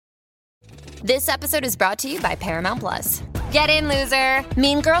This episode is brought to you by Paramount Plus. Get in, loser!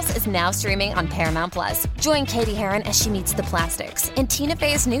 Mean Girls is now streaming on Paramount Plus. Join Katie Heron as she meets the plastics in Tina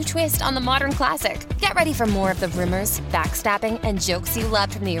Fey's new twist on the modern classic. Get ready for more of the rumors, backstabbing, and jokes you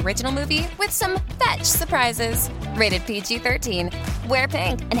loved from the original movie with some fetch surprises. Rated PG-13. Wear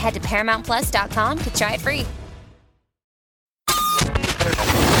pink and head to ParamountPlus.com to try it free.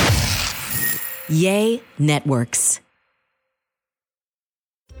 Yay Networks.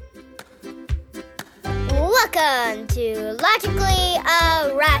 Welcome to Logically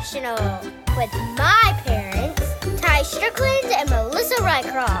Irrational with my parents, Ty Strickland and Melissa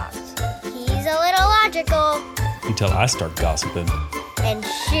Rycroft. He's a little logical. Until I start gossiping. And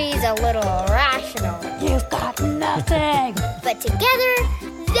she's a little irrational. You've got nothing. But together,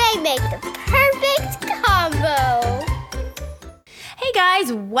 they make the perfect combo. Hey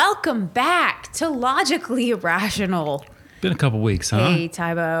guys, welcome back to Logically Irrational. Been a couple weeks, huh? Hey,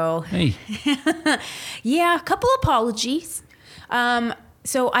 Tybo. Hey. Yeah, a couple apologies.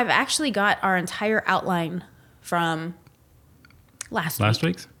 So I've actually got our entire outline from last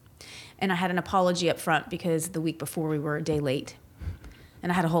week's? And I had an apology up front because the week before we were a day late.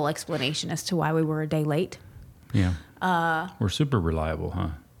 And I had a whole explanation as to why we were a day late. Yeah. We're super reliable,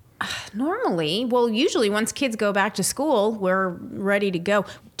 huh? Normally, well, usually once kids go back to school, we're ready to go.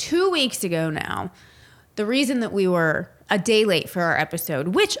 2 weeks ago now, the reason that we were a day late for our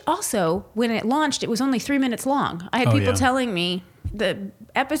episode, which also, when it launched, it was only 3 minutes long. I had people telling me the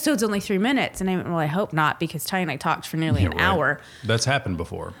episode's only 3 minutes, and I went, well, I hope not, because Ty and I talked for nearly an hour. That's happened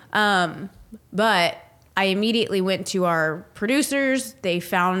before. But I immediately went to our producers. They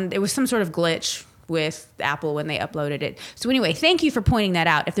found it was some sort of glitch with Apple when they uploaded it. So anyway, thank you for pointing that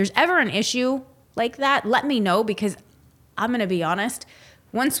out. If there's ever an issue like that, let me know, because I'm going to be honest.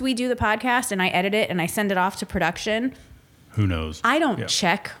 Once we do the podcast and I edit it and I send it off to production, who knows? I don't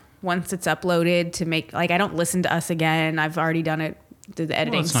check once it's uploaded to make, like, I don't listen to us again. I've already done it through the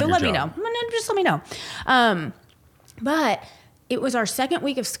editing. So let me know. Just let me know. But it was our second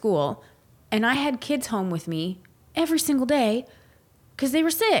week of school, and I had kids home with me every single day because they were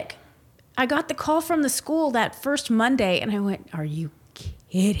sick. I got the call from the school that first Monday, and I went, are you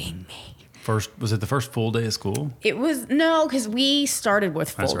kidding me? Was it the first full day of school? It was, no, because we started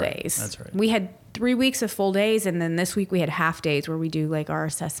with full days. That's right. We had 3 weeks of full days, and then this week we had half days where we do like our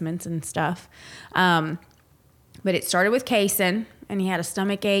assessments and stuff. But it started with Kaysen, and he had a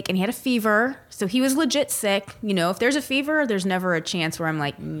stomach ache, and he had a fever, so he was legit sick. You know, if there's a fever, there's never a chance where I'm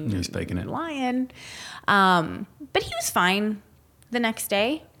like, he's faking it. Lying. But he was fine the next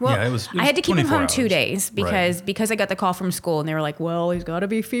day. Well, it was I had to keep him home 2 hours. days because I got the call from school, and they were like, well, he's got to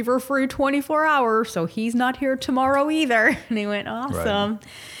be fever-free 24 hours, so he's not here tomorrow either. And he went, awesome. Right.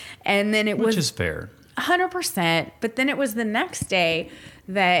 And then Which is fair. 100%. But then it was the next day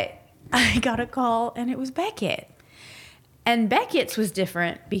that I got a call, and it was Beckett. And Beckett's was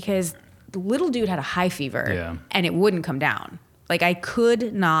different because the little dude had a high fever, and it wouldn't come down. Like, I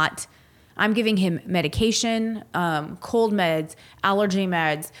could not. I'm giving him medication, cold meds, allergy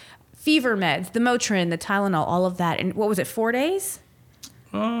meds, fever meds, the Motrin, the Tylenol, all of that. And what was it, 4 days?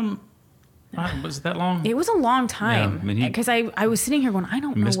 Was it that long? It was a long time. Because I was sitting here going, I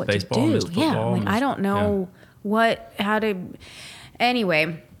don't know what baseball, to do. I don't know how to.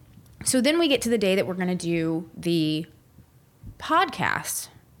 Anyway, so then we get to the day that we're going to do the podcast,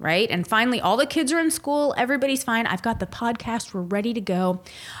 right? And finally, all the kids are in school. Everybody's fine. I've got the podcast. We're ready to go.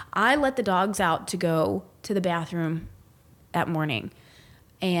 I let the dogs out to go to the bathroom that morning.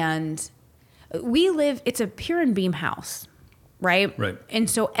 And it's a pier and beam house, right? Right. And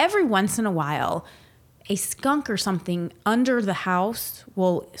so every once in a while, a skunk or something under the house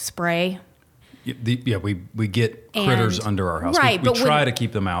will spray. We get critters under our house. Right, we try to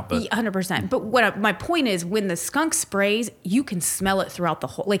keep them out, but 100%. But my point is, when the skunk sprays, you can smell it throughout the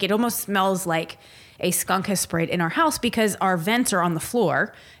whole. Like, it almost smells like a skunk has sprayed in our house because our vents are on the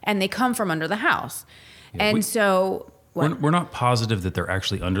floor and they come from under the house. Yeah, we're not positive that they're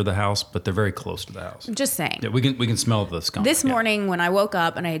actually under the house, but they're very close to the house. Just saying. Yeah, we can smell the skunk. This morning when I woke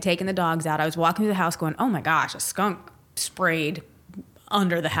up and I had taken the dogs out, I was walking through the house going, oh my gosh, a skunk sprayed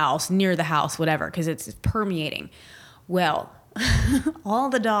under the house, near the house, whatever, because it's permeating. Well, all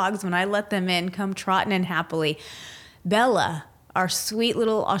the dogs, when I let them in, come trotting in happily. Bella, our sweet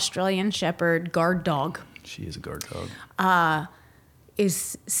little Australian Shepherd guard dog. She is a guard dog.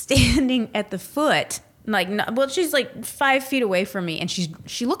 Is standing at the foot. She's like 5 feet away from me, and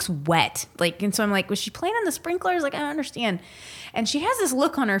she looks wet. And so I'm like, was she playing in the sprinklers? Like, I don't understand. And she has this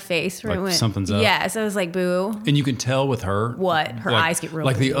look on her face where something's up. Yeah, so I was like, boo. And you can tell with her. What? Her eyes get real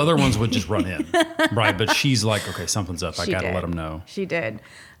like big. the other ones would just run in. Right, but she's like, okay, something's up. I got to let them know. She did.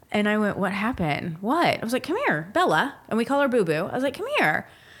 And I went, what happened? What? I was like, come here, Bella. And we call her Boo Boo. I was like, come here.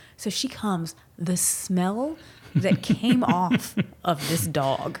 So she comes. The smell that came off of this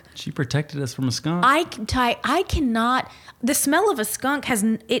dog. She protected us from a skunk. I cannot. The smell of a skunk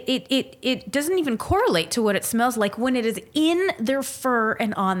it doesn't even correlate to what it smells like when it is in their fur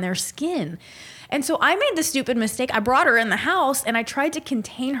and on their skin. And so I made the stupid mistake. I brought her in the house and I tried to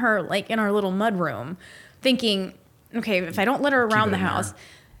contain her like in our little mud room, thinking, okay, if I don't let her around the house.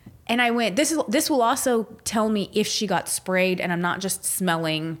 And I went, this will also tell me if she got sprayed and I'm not just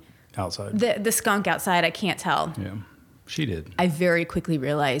smelling outside. The skunk outside. I can't tell. Yeah, she did. I very quickly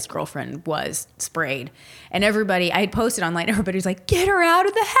realized girlfriend was sprayed. And everybody, I had posted online, everybody was like, get her out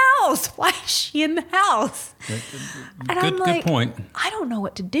of the house. Why is she in the house? And I'm like, good point. I don't know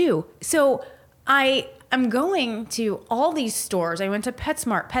what to do. So I'm going to all these stores. I went to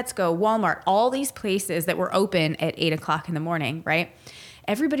PetSmart, PetSco, Walmart, all these places that were open at 8 o'clock in the morning, right?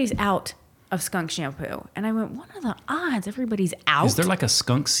 Everybody's out of skunk shampoo. And I went, what are the odds everybody's out? Is there like a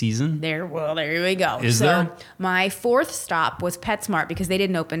skunk season? There we go. Is there? My fourth stop was PetSmart because they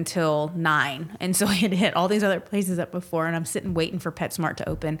didn't open till 9. And so I had hit all these other places up before and I'm sitting waiting for PetSmart to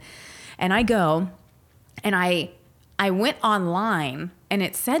open. And I go and I went online and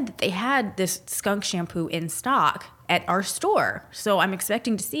it said that they had this skunk shampoo in stock at our store. So I'm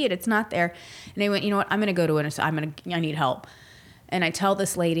expecting to see it. It's not there. And I went, you know what? I'm going to go to it. I need help. And I tell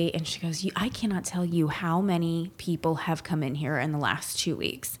this lady, and she goes, I cannot tell you how many people have come in here in the last 2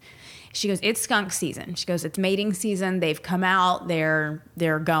 weeks. She goes, it's skunk season. She goes, it's mating season. They've come out. They're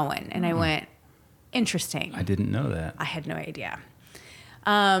going. And I went, interesting. I didn't know that. I had no idea.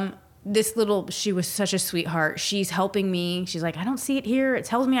 She was such a sweetheart. She's helping me. She's like, I don't see it here. It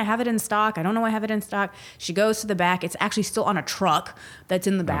tells me I have it in stock. I don't know I have it in stock. She goes to the back. It's actually still on a truck that's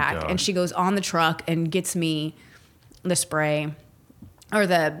in the back. And she goes on the truck and gets me the spray. Or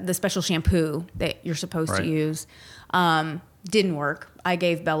the special shampoo that you're supposed to use. Didn't work. I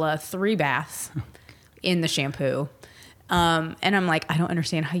gave Bella 3 baths in the shampoo. And I'm like, I don't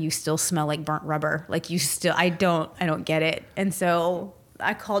understand how you still smell like burnt rubber. Like I don't get it. And so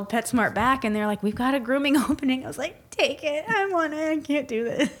I called PetSmart back and they're like, we've got a grooming opening. I was like, take it. I can't do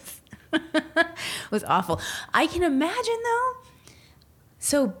this. It was awful. I can imagine though.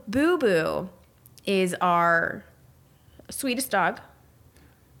 So Boo Boo is our sweetest dog.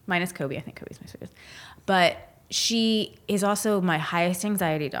 Minus Kobe. I think Kobe's my sweetest. But she is also my highest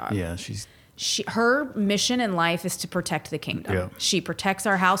anxiety dog. Yeah, her mission in life is to protect the kingdom. Yeah. She protects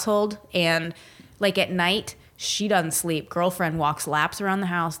our household. And like at night, she doesn't sleep. Girlfriend walks laps around the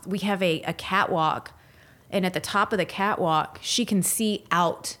house. We have a catwalk. And at the top of the catwalk, she can see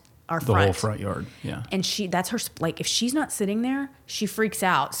out our front. The whole front yard. Yeah. And that's her, like if she's not sitting there, she freaks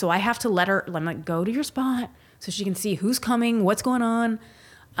out. So I have to let her, I'm like, go to your spot so she can see who's coming, what's going on.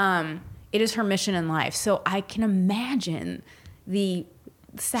 It is her mission in life. So I can imagine the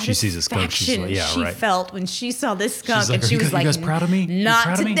satisfaction she felt when she saw this skunk. Like, and she was like, you guys proud of me?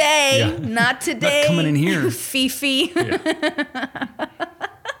 Not today. Yeah. Not today. Not coming in here. Fifi. Yeah.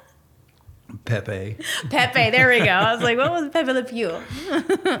 Pepe, there we go. I was like, what was Pepe Le Pew?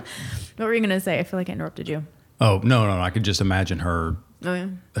 What were you going to say? I feel like I interrupted you. Oh, no. I could just imagine her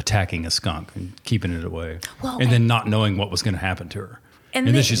attacking a skunk and keeping it away. Well, and then not knowing what was going to happen to her. And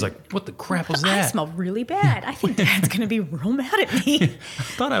then she's like, what the crap was that? I smell really bad. I think Dad's going to be real mad at me. I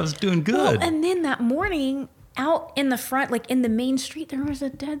thought I was doing good. Well, and then that morning, out in the front, like in the main street, there was a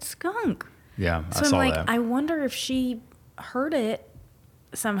dead skunk. Yeah, so I saw that. I wonder if she heard it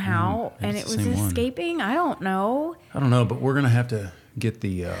somehow and it was escaping. I don't know. But we're going to have to get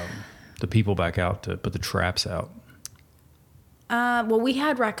the people back out to put the traps out. Well, we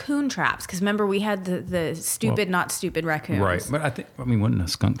had raccoon traps because remember we had the stupid, not stupid raccoons. Right, but wouldn't a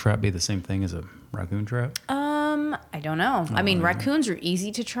skunk trap be the same thing as a raccoon trap? I don't know. Raccoons are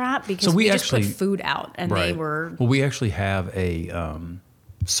easy to trap because we just put food out and they were. Well, we actually have a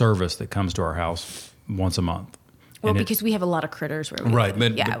service that comes to our house once a month. Well, because we have a lot of critters where we live.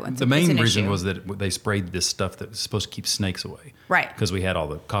 But the main reason was that they sprayed this stuff that was supposed to keep snakes away. Right. Because we had all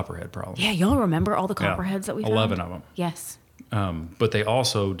the copperhead problems. Yeah, y'all remember all the copperheads that we found? 11 of them. Yes. But they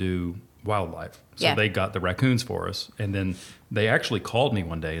also do wildlife. So they got the raccoons for us. And then they actually called me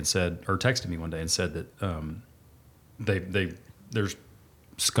one day and texted me one day and said that there's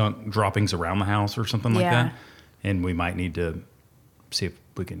skunk droppings around the house or something like that. And we might need to see if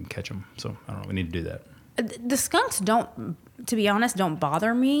we can catch them. So I don't know. We need to do that. The skunks don't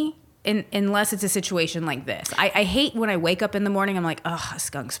bother me unless it's a situation like this. I hate when I wake up in the morning, I'm like, a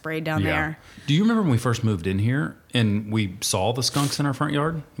skunk sprayed down there. Do you remember when we first moved in here and we saw the skunks in our front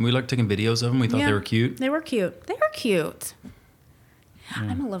yard? And we taking videos of them. We thought they were cute. They were cute.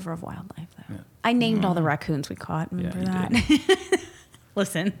 I'm a lover of wildlife, though. Yeah. I named all the raccoons we caught. Remember that?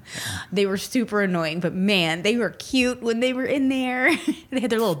 Listen, they were super annoying, but man, they were cute when they were in there. They had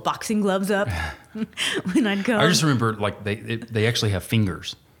their little boxing gloves up when I'd go. I just remember, like, they actually have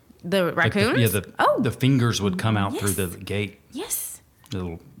fingers. The raccoons? Like the fingers would come out through the gate. Yes.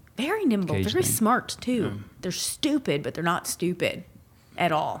 Little very nimble, very thing. smart too. Yeah. They're stupid, but they're not stupid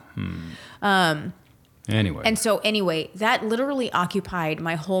at all. Anyway, that literally occupied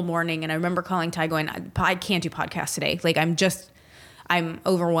my whole morning, and I remember calling Ty going, I can't do podcasts today. Like, I'm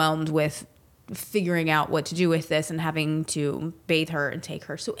overwhelmed with figuring out what to do with this and having to bathe her and take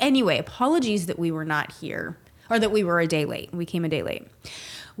her. So anyway, apologies that we were not here, or that we were a day late. We came a day late.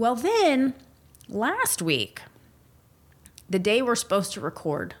 Well, then last week, the day we're supposed to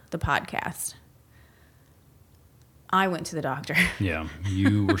record the podcast, I went to the doctor. Yeah,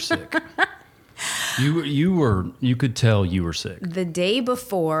 you were sick. You could tell you were sick. The day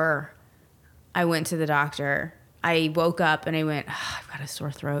before I went to the doctor, I woke up and I went, I've got a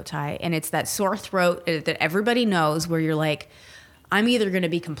sore throat, Ty. And it's that sore throat that everybody knows, where you're like, I'm either going to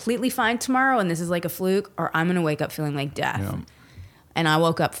be completely fine tomorrow and this is like a fluke, or I'm going to wake up feeling like death. Yeah. And I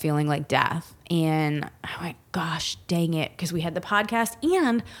woke up feeling like death. And I went, gosh, dang it. Because we had the podcast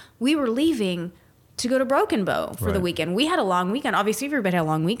and we were leaving to go to Broken Bow for the weekend. We had a long weekend. Obviously, everybody had a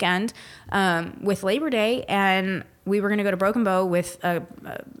long weekend with Labor Day. And we were going to go to Broken Bow with a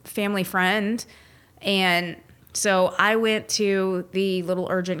family friend. And so I went to the little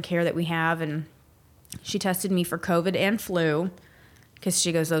urgent care that we have, and she tested me for COVID and flu, because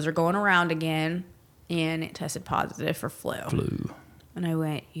she goes, those are going around again, and it tested positive for flu. And I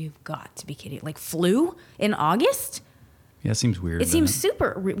went, you've got to be kidding. Like, flu in August? Yeah, it seems weird. It seems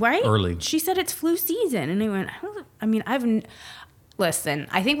super, right? Early. She said it's flu season, and I went, listen,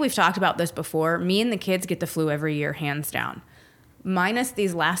 I think we've talked about this before. Me and the kids get the flu every year, hands down. Minus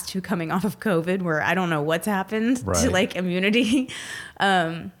these last two coming off of COVID, where I don't know what's happened to like immunity.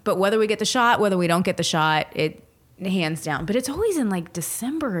 But whether we get the shot, whether we don't get the shot, it hands down. But it's always in like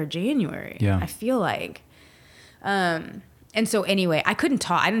December or January. Yeah, I feel like. And so anyway, I couldn't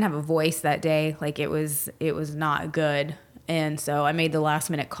talk. I didn't have a voice that day. Like, it was not good. And so I made the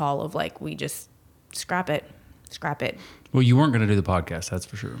last minute call of like, we just scrap it. Well, you weren't going to do the podcast, that's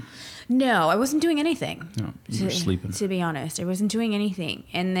for sure. No, I wasn't doing anything. No, you were sleeping. To be honest, I wasn't doing anything.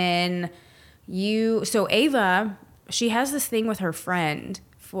 And then so Ava, she has this thing with her friend.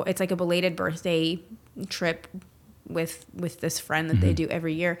 It's like a belated birthday trip with this friend that they do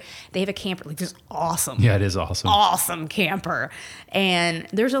every year. They have a camper, like this awesome. Yeah, it is awesome. Awesome camper. And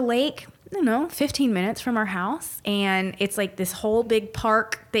there's a lake, 15 minutes from our house. And it's like this whole big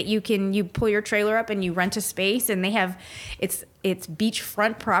park that you pull your trailer up and you rent a space, and they have, it's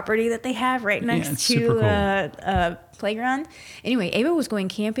beachfront property that they have right next to a playground. Anyway, Ava was going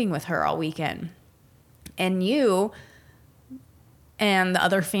camping with her all weekend. And you and the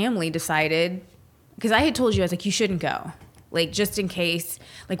other family decided, because I had told you, I was like, you shouldn't go. Like, just in case,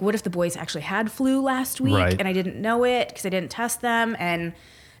 like, what if the boys actually had flu last week and I didn't know it because I didn't test them, and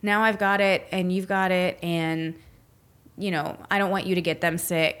now I've got it and you've got it, and, I don't want you to get them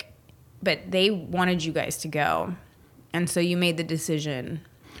sick, but they wanted you guys to go. And so you made the decision.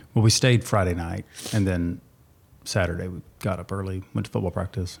 Well, we stayed Friday night, and then Saturday we got up early, went to football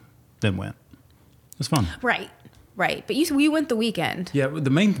practice, then went. It was fun. Right. But we went the weekend. Yeah, the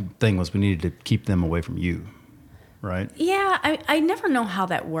main thing was we needed to keep them away from you, right? Yeah, I never know how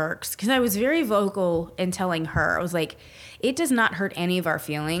that works, because I was very vocal in telling her. I was like, it does not hurt any of our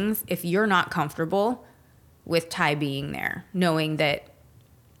feelings if you're not comfortable with Ty being there, knowing that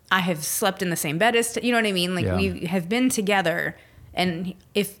I have slept in the same bed as, you know what I mean? Like, we have been together, and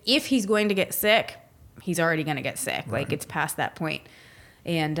if he's going to get sick, he's already going to get sick. Right. Like, it's past that point.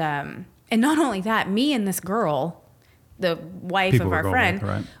 And not only that, me and this girl, the wife of our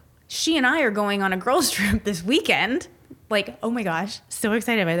friend, she and I are going on a girls trip this weekend. Like, oh my gosh, so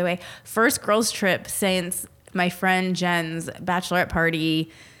excited, by the way. First girls trip since my friend Jen's bachelorette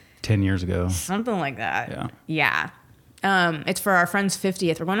party 10 years ago. Something like that. Yeah. It's for our friend's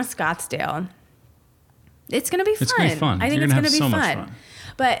 50th. We're going to Scottsdale. It's going to be fun. It's going to be fun. I think it's going to be fun.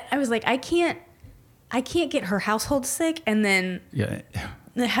 But I was like, I can't get her household sick and then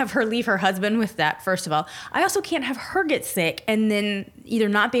have her leave her husband with that, first of all. I also can't have her get sick and then either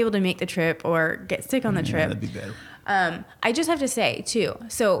not be able to make the trip or get sick on the trip. That'd be better. I just have to say, too,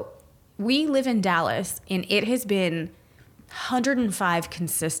 so we live in Dallas, and it has been 105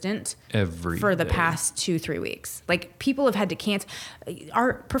 consistent for the past 2-3 weeks. Like, people have had to cancel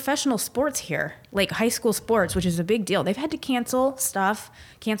our professional sports here, like high school sports, which is a big deal. They've had to cancel stuff,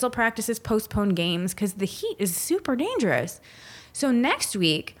 cancel practices, postpone games, because the heat is super dangerous. So next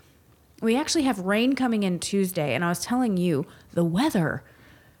week, we actually have rain coming in Tuesday. And I was telling you, the weather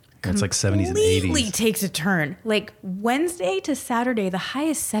it's like 70s and completely 80s. takes a turn. Like Wednesday to Saturday, the high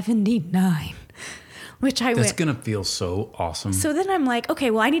is 79, which That's going to feel so awesome. So then I'm like,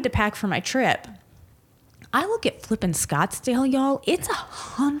 okay, well, I need to pack for my trip. I look at flipping Scottsdale, y'all. It's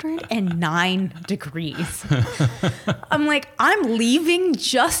 109 degrees. I'm like, I'm leaving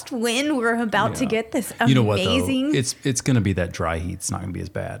just when we're about to get this amazing. You know what, though? It's going to be that dry heat. It's not going to be as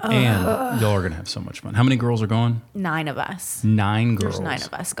bad. And y'all are going to have so much fun. How many girls are going? 9 of us. 9 girls. There's 9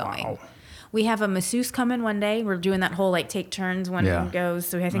 of us going. Wow. We have a masseuse coming one day. We're doing that whole like take turns one goes.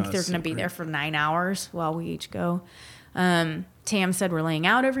 So I think they're going to be there for 9 hours while we each go. Tam said we're laying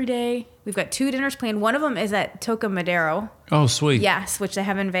out every day. We've got 2 dinners planned. One of them is at Toca Madero. Oh, sweet. Yes, which they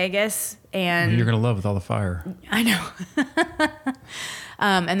have in Vegas. And you're going to love with all the fire. I know.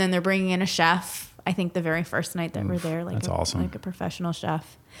 And then they're bringing in a chef. I think the very first night that we're there. Like that's awesome. Like a professional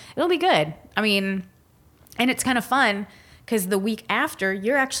chef. It'll be good. I mean, and it's kind of fun because the week after,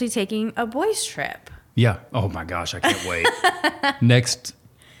 you're actually taking a boys' trip. Yeah. Oh, my gosh. I can't wait. Next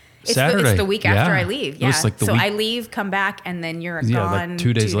Saturday. It's the week after I leave. Yeah. Like so I leave, come back, and then you're gone. Like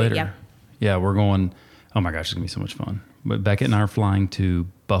 2 days later. Yeah. Yeah, we're going. Oh my gosh, it's gonna be so much fun. But Beckett and I are flying to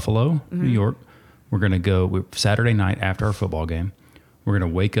Buffalo, New York. We're gonna go Saturday night after our football game. We're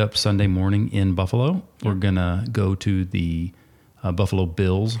gonna wake up Sunday morning in Buffalo. We're gonna go to the Buffalo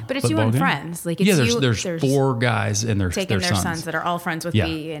Bills. But it's you football and game. friends. Like it's there's 4 guys and their sons that are all friends with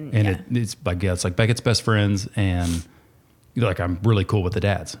me. And it's like Beckett's best friends and. Like I'm really cool with the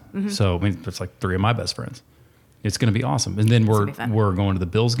dads, so I mean, it's like 3 of my best friends. It's going to be awesome. And then we're going to the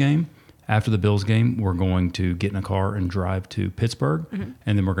Bills game. After the Bills game, we're going to get in a car and drive to Pittsburgh, and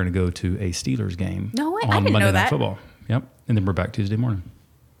then we're going to go to a Steelers game. No way, on I didn't Monday know Night that. Football. Yep, and then we're back Tuesday morning.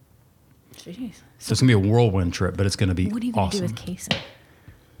 Jeez. So it's going to be a whirlwind trip, but it's going to be What are you going to awesome. do with Kason?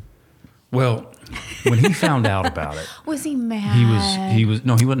 Well, when he found out about it, Was he mad? he was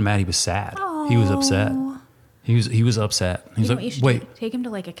no, he wasn't mad. He was sad. He was upset. He was upset. He was You like, should wait. take him to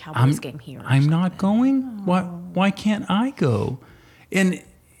like a Cowboys game here. or I'm not something. going. Why can't I go? And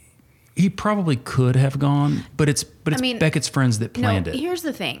he probably could have gone, but it's Beckett's friends that planned it. Here's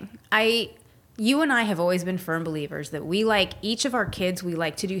the thing. You and I have always been firm believers that we like each of our kids. We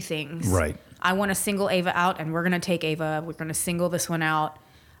like to do things. Right. I want to single Ava out, and we're going to take Ava. We're going to single this one out.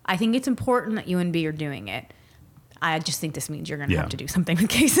 I think it's important that you and B are doing it. I just think this means you're going to have to do something with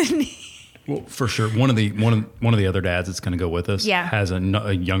Kason. Well, for sure. One of the other dads that's going to go with us has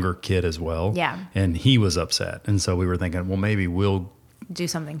a younger kid as well. Yeah. And he was upset. And so we were thinking, well, maybe we'll do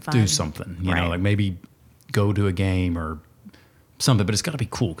something fun. do something, you know, like maybe go to a game or something, but it's got to be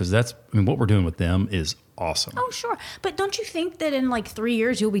cool because what we're doing with them is awesome. Oh, sure. But don't you think that in like 3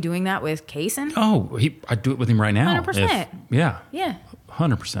 years you'll be doing that with Kason? Oh, I'd do it with him right now. 100%. Yeah.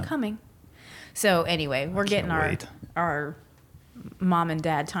 100%. Coming. So anyway, we're getting our mom and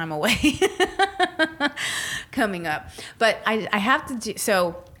dad time away coming up. But I have to do,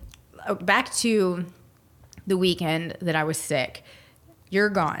 so back to the weekend that I was sick. You're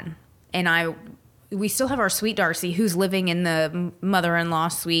gone. And we still have our sweet Darcy who's living in the mother-in-law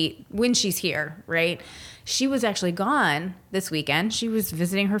suite when she's here, right? She was actually gone this weekend. She was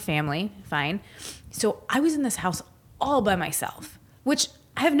visiting her family, fine. So I was in this house all by myself, which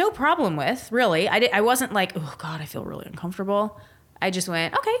I have no problem with, really. I wasn't like, oh God, I feel really uncomfortable. I just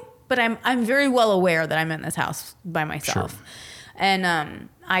went, okay. But I'm very well aware that I'm in this house by myself. Sure. And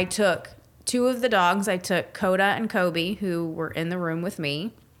I took 2 of the dogs. I took Coda and Kobe, who were in the room with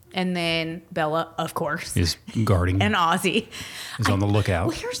me. And then Bella, of course. Is guarding. And Ozzy. Is on the lookout.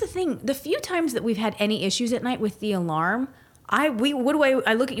 Well, here's the thing. The few times that we've had any issues at night with the alarm, I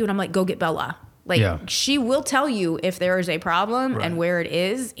look at you and I'm like, go get Bella. Like, she will tell you if there is a problem and where it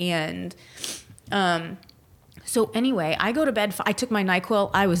is. And so anyway, I go to bed. I took my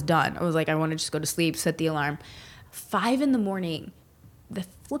NyQuil. I was done. I was like, I want to just go to sleep, set the alarm. 5 a.m, the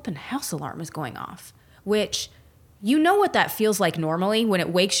flipping house alarm is going off, which you know what that feels like normally when it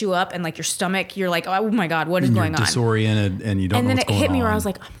wakes you up and like your stomach, you're like, oh my God, what is going on? You're disoriented and you don't know what's going on. And then it hit me where I was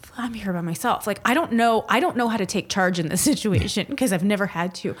like, I'm here by myself. Like, I don't know how to take charge in this situation because I've never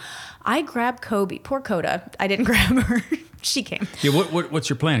had to. I grabbed Kobe, poor Coda. I didn't grab her. She came. Yeah. What's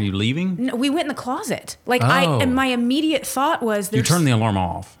your plan? Are you leaving? No, we went in the closet. Like and my immediate thought was, you turned the alarm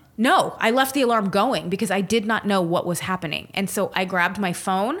off. No, I left the alarm going because I did not know what was happening. And so I grabbed my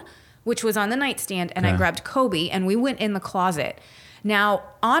phone, which was on the nightstand, and I grabbed Kobe, and we went in the closet. Now,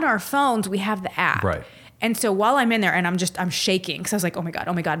 on our phones, we have the app. Right. And so while I'm in there, and I'm shaking, because I was like, oh my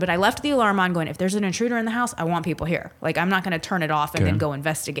God. But I left the alarm on going, if there's an intruder in the house, I want people here. Like, I'm not going to turn it off and then go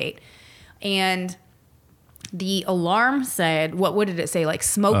investigate. And The alarm said, what did it say? Like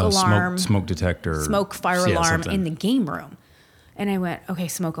smoke alarm. Smoke detector. Smoke fire alarm something. in the game room. And I went, okay,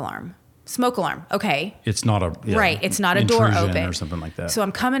 smoke alarm. Smoke alarm. Okay. It's not a... right. It's not a door open. Or something like that. So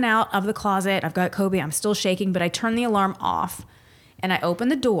I'm coming out of the closet. I've got Kobe. I'm still shaking, but I turn the alarm off. And I open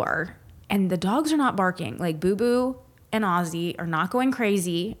the door. And the dogs are not barking. Like Boo Boo and Ozzy are not going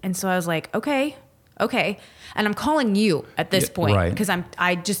crazy. And so I was like, okay. And I'm calling you at this point. Right. Because I'm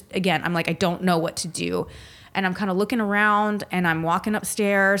like, I don't know what to do. And I'm kind of looking around and I'm walking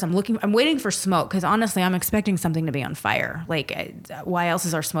upstairs. I'm waiting for smoke because honestly, I'm expecting something to be on fire. Like, why else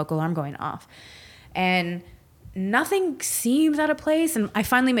is our smoke alarm going off? And nothing seems out of place. And I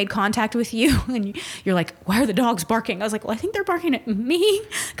finally made contact with you and you're like, why are the dogs barking? I was like, well, I think they're barking at me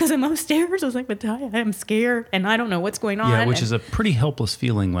because I'm upstairs. I was like, but I'm scared and I don't know what's going on. Yeah, which is a pretty helpless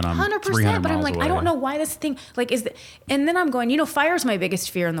feeling when I'm 300 but I'm like, away. I don't know why this thing, like, and then I'm going, fire's my biggest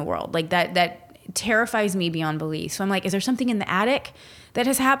fear in the world. Like that terrifies me beyond belief. So I'm like, is there something in the attic that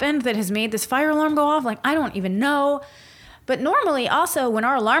has happened that has made this fire alarm go off? Like, I don't even know. But normally also when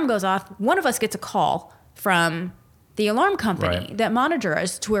our alarm goes off, one of us gets a call from the alarm company that monitor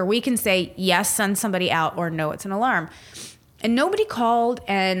us to where we can say, yes, send somebody out, or no, it's an alarm. And nobody called,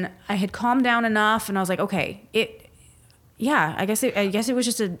 and I had calmed down enough, and I was like, okay, I guess it was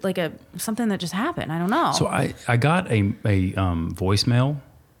just something that just happened. I don't know. So I got a voicemail.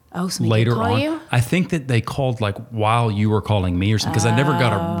 Oh, so later call on, you? I think that they called like while you were calling me or something, because I never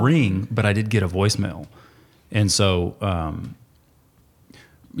got a ring, but I did get a voicemail, and so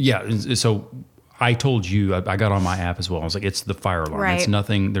so I told you I got on my app as well. I was like, it's the fire alarm. Right. It's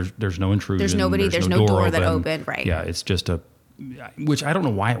nothing. There's no intrusion. There's nobody. There's no door that opened. Right. Yeah, it's just which I don't know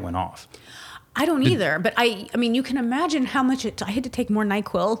why it went off. I don't either, but I mean, you can imagine how much I had to take more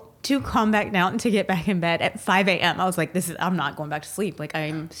NyQuil to calm back down and to get back in bed at 5 a.m. I was like, I'm not going back to sleep. Like,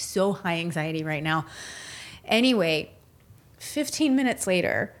 I'm so high anxiety right now. Anyway, 15 minutes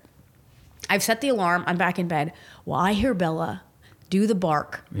later, I've set the alarm. I'm back in bed. Well, I hear Bella do the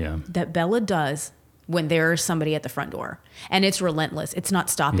bark that Bella does when there's somebody at the front door. And it's relentless. It's not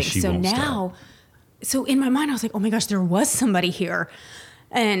stopping. So now, so in my mind, I was like, oh my gosh, there was somebody here.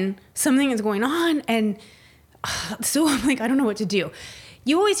 And something is going on. And so I'm like, I don't know what to do.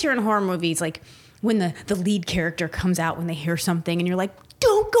 You always hear in horror movies, like when the lead character comes out when they hear something and you're like,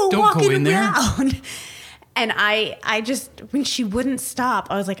 don't go walking around. And I just, when she wouldn't stop,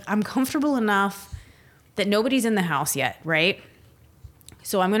 I was like, I'm comfortable enough that nobody's in the house yet, right?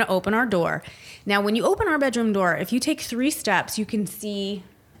 So I'm going to open our door. Now, when you open our bedroom door, if you take 3 steps, you can see,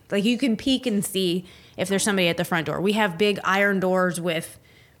 like you can peek and see if there's somebody at the front door. We have big iron doors with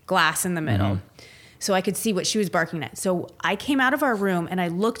glass in the middle. Mm-hmm. So I could see what she was barking at. So I came out of our room and I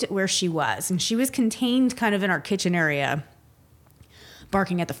looked at where she was. And she was contained kind of in our kitchen area,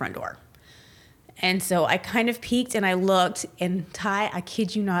 barking at the front door. And so I kind of peeked and I looked. And Ty, I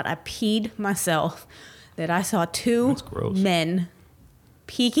kid you not, I peed myself that I saw 2 men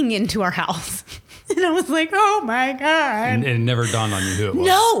peeking into our house. And I was like, oh my God. And it never dawned on you who it was.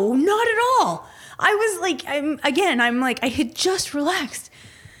 No, not at all. I was like, I'm like, I had just relaxed.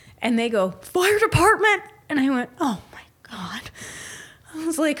 And they go, fire department. And I went, oh my God. I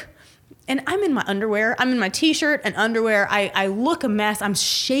was like, and I'm in my underwear. I'm in my t-shirt and underwear. I look a mess. I'm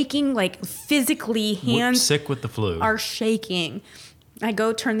shaking, like physically. Hands sick with the flu are shaking. I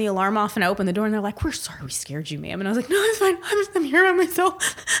go turn the alarm off and I open the door and they're like, we're sorry we scared you, ma'am. And I was like, no, it's fine. I'm here by myself.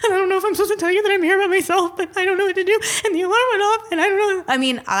 And I don't know if I'm supposed to tell you that I'm here by myself, but I don't know what to do. And the alarm went off and I don't know. I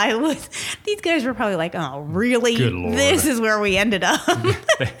mean, these guys were probably like, oh, really? Good Lord. This is where we ended up.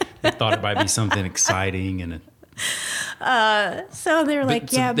 They thought it might be something exciting. And so they were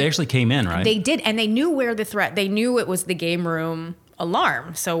like, yeah. They actually came in, right? They did. And they knew where they knew it was the game room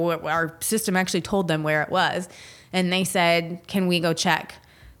alarm. So our system actually told them where it was. And they said, can we go check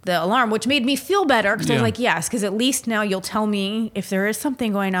the alarm? Which made me feel better because I was like, yes, because at least now you'll tell me if there is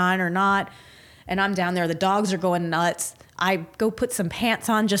something going on or not. And I'm down there. The dogs are going nuts. I go put some pants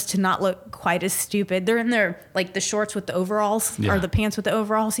on just to not look quite as stupid. They're in there, like the shorts with the overalls or the pants with the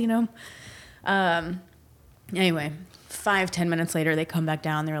overalls, you know. Anyway, 5-10 minutes later, they come back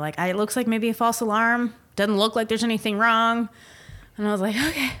down. They're like, it looks like maybe a false alarm. Doesn't look like there's anything wrong. And I was like,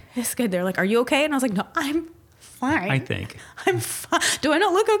 okay, it's good. They're like, are you okay? And I was like, no, I'm fine. I think. I'm fine. Do I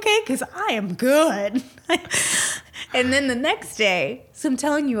not look okay? Because I am good. And then the next day, so I'm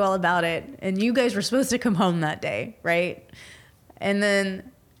telling you all about it, and you guys were supposed to come home that day, right? And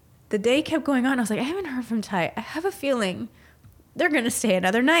then the day kept going on. I was like, I haven't heard from Ty. I have a feeling they're going to stay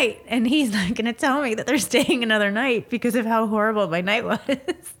another night. And he's not going to tell me that they're staying another night because of how horrible my night was.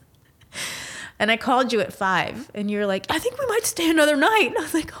 And I called you at 5, and you were like, I think we might stay another night. And I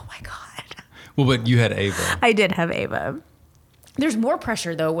was like, oh my God. Well, but you had Ava. I did have Ava. There's more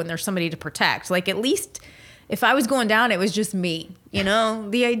pressure, though, when there's somebody to protect. Like, at least if I was going down, it was just me. You know?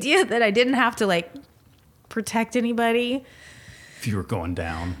 The idea that I didn't have to, like, protect anybody. If you were going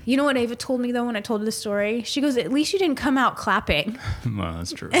down. You know what Ava told me, though, when I told her the story? She goes, at least you didn't come out clapping. Well,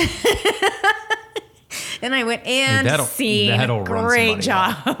 that's true. And I went, and scene. That'll Great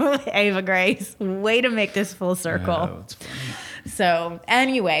job, Ava Grace. Way to make this full circle. Oh, it's funny. So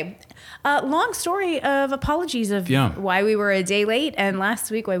anyway, long story of apologies of why we were a day late, and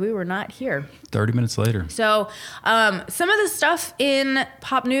last week why we were not here. 30 minutes later. So some of the stuff in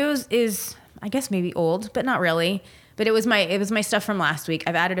pop news is, I guess, maybe old, but not really. But it was my stuff from last week.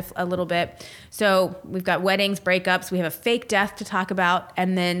 I've added a little bit. So we've got weddings, breakups. We have a fake death to talk about,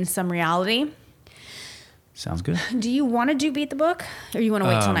 and then some reality. Sounds good. Do you want to do Beat the Book, or you want to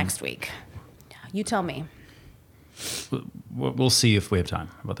wait till next week? You tell me. We'll see if we have time.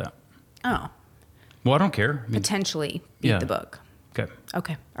 How about that? Oh. Well, I don't care. Potentially Beat the Book. Okay.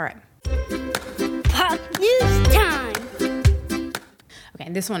 Okay. All right. Pop news time.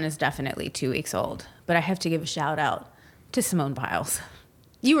 Okay, this one is definitely 2 weeks old, but I have to give a shout out to Simone Biles.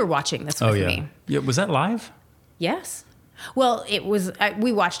 You were watching this with me. Yeah, was that live? Yes. Well, it was.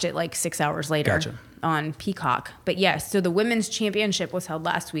 We watched it like 6 hours later on Peacock. But yes, so the women's championship was held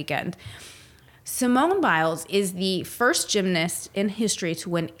last weekend. Simone Biles is the first gymnast in history to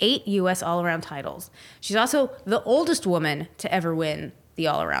win 8 U.S. all-around titles. She's also the oldest woman to ever win the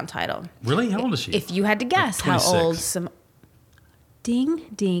all-around title. Really? How old is she? If you had to guess like how old Ding,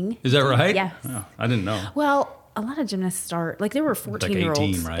 ding. Is that right? Yes. Oh, I didn't know. Well, a lot of gymnasts start, like there were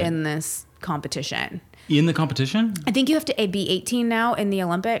 14-year-olds right? in this competition. In the competition? I think you have to be 18 now in the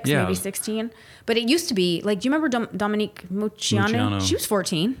Olympics, maybe 16. But it used to be, like, do you remember Dominique Moceanu? She was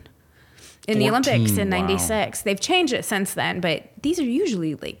 14 in the Olympics in 96. They've changed it since then, but these are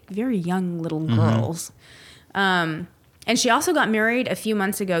usually, like, very young little girls. And she also got married a few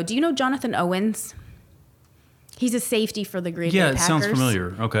months ago. Do you know Jonathan Owens? He's a safety for the Green Bay Packers. Yeah, it sounds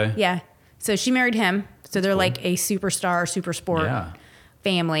familiar. Okay. Yeah. So she married him. So they're like a superstar, super sport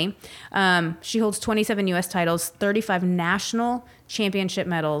family. She holds 27 U.S. titles, 35 national championship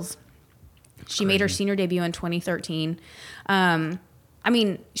medals. She made her senior debut in 2013. I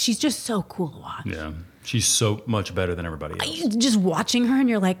mean, she's just so cool to watch. Yeah. She's so much better than everybody else. Just watching her and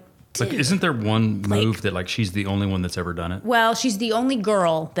you're like, like, isn't there one move that, like, she's the only one that's ever done it? Well, she's the only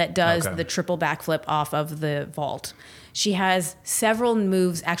girl that does the triple backflip off of the vault. She has several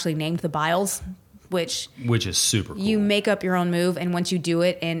moves actually named the Biles, which is super cool. You make up your own move, and once you do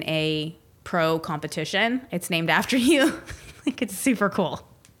it in a pro competition, it's named after you. Like, it's super cool,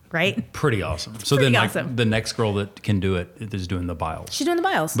 right? Pretty awesome. So then, like, the next girl that can do it is doing the Biles. She's doing the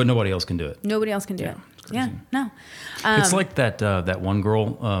Biles. But nobody else can do it. Nobody else can do it. Yeah, no. It's like that one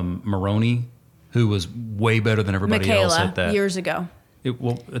girl, Maroney, who was way better than everybody else at that. Years ago.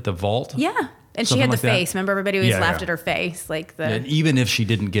 At the vault? Yeah. And she had the face. Remember, everybody always laughed at her face. Like and even if she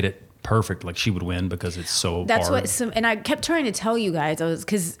didn't get it perfect, like, she would win because it's so hard. And I kept trying to tell you guys,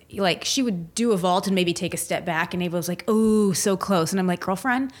 because, like, she would do a vault and maybe take a step back, and Ava was like, oh, so close. And I'm like,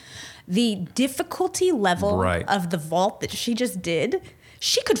 girlfriend, the difficulty level of the vault that she just did,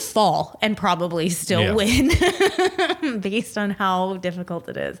 she could fall and probably still win based on how difficult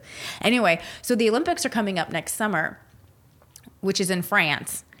it is. Anyway, so the Olympics are coming up next summer, which is in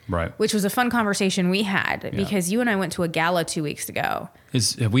France. Right. Which was a fun conversation we had because you and I went to a gala 2 weeks ago.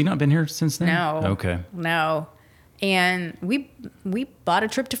 Have we not been here since then? No. Okay. No. And we bought a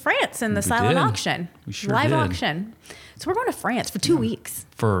trip to France in the silent auction. We sure Live did. auction. So we're going to France for 2 weeks.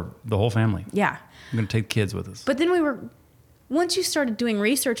 For the whole family. Yeah. I'm going to take the kids with us. But then once you started doing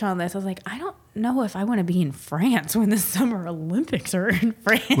research on this, I was like, I don't know if I want to be in France when the Summer Olympics are in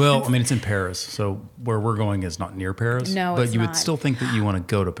France. Well, I mean, it's in Paris, so where we're going is not near Paris. No, but it's you not. would still think that you want to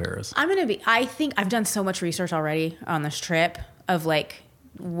go to Paris. I think I've done so much research already on this trip of, like,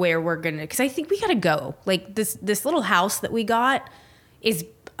 where we're going to, because I think we got to go. Like, this little house that we got is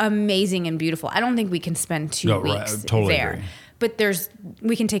amazing and beautiful. I don't think we can spend 2 weeks totally there. Agree. But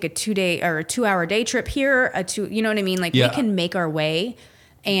we can take a 2-day or a 2-hour day trip here. You know what I mean? Like, we can make our way,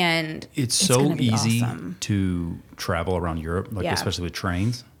 and it's so easy to travel around Europe, like especially with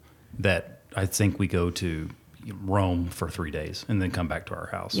trains, that I think we go to Rome for 3 days and then come back to our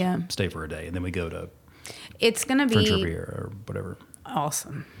house. Yeah, stay for a day, and then we go to French Riviera or whatever.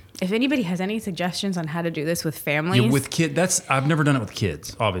 Awesome. if anybody has any suggestions on how to do this with families. Yeah, with kids, I've never done it with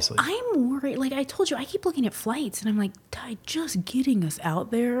kids, obviously. I'm worried. Like I told you, I keep looking at flights and I'm like, Ty, just getting us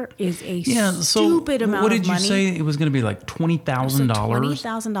out there is a stupid amount of money. What did you say? It was going to be like $20,000?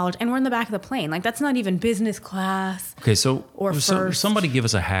 $20,000. And we're in the back of the plane. Like that's not even business class. Okay, so or somebody give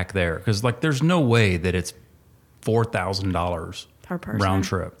us a hack there. Because like there's no way that it's $4,000 per person. Round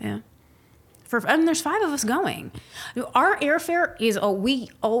trip. Yeah. And there's 5 of us going. Our airfare is, we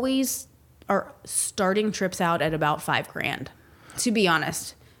always are starting trips out at about $5,000, to be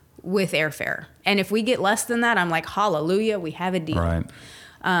honest, with airfare. And if we get less than that, I'm like, hallelujah, we have a deal. Right.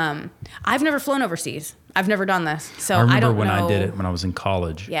 I've never flown overseas. I've never done this. So I remember don't when know. I did it when I was in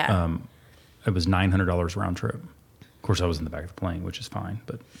college. Yeah. It was $900 round trip. Of course, I was in the back of the plane, which is fine.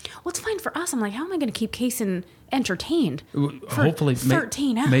 But well, it's fine for us. I'm like, how am I going to keep Kaysen entertained? Hopefully,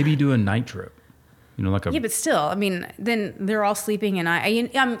 13 hours. Maybe do a night trip. You know, like a yeah, but still, I mean, then they're all sleeping, and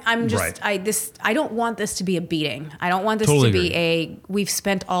I'm just right. I don't want this to be a beating. I don't want this totally to be agree. we've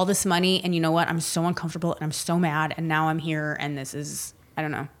spent all this money, and you know what? I'm so uncomfortable, and I'm so mad, and now I'm here, and this is I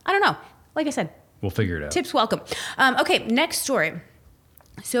don't know. Like I said, we'll figure it out. Tips welcome. Okay, next story.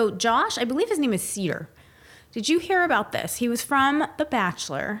 So Josh, I believe his name is Cedar. Did you hear about this? He was from The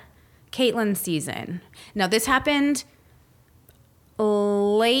Bachelor, Caitlyn's season. Now this happened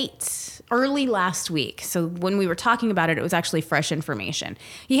early last week. So when we were talking about it, it was actually fresh information.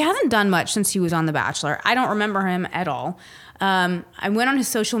 He hasn't done much since he was on The Bachelor. I don't remember him at all. I went on his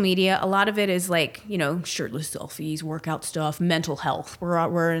social media. A lot of it is like, shirtless selfies, workout stuff, mental health.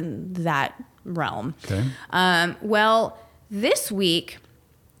 We're in that realm. Okay. Well, this week,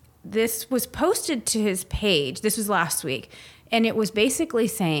 this was posted to his page. This was last week. And it was basically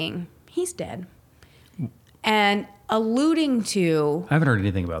saying he's dead. And alluding to... I haven't heard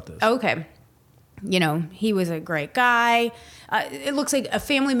anything about this. Okay. He was a great guy. It looks like a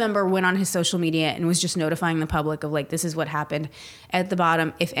family member went on his social media and was just notifying the public of like, this is what happened. At the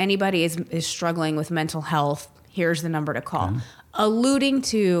bottom, if anybody is struggling with mental health, here's the number to call. Alluding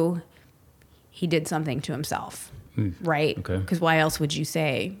to he did something to himself, right? Okay. Because why else would you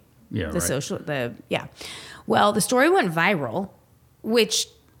say right. Well, the story went viral, which...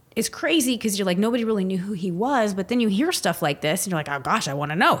 is crazy because you're like, nobody really knew who he was. But then you hear stuff like this and you're like, oh gosh, I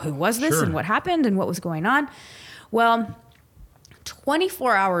want to know who was this and what happened and what was going on. Well,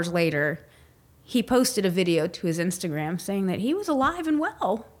 24 hours later, he posted a video to his Instagram saying that he was alive and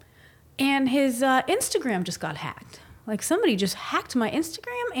well. And his Instagram just got hacked. Like somebody just hacked my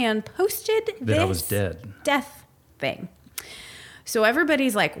Instagram and posted that I was dead. Death thing. So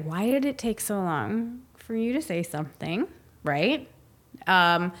everybody's like, why did it take so long for you to say something? Right?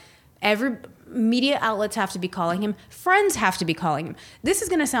 Every media outlets have to be calling him. Friends have to be calling him. This is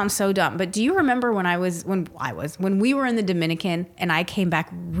going to sound so dumb, but do you remember when we were in the Dominican and I came back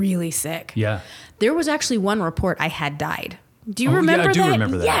really sick? Yeah. There was actually one report I had died. Do you remember that? Yeah, I do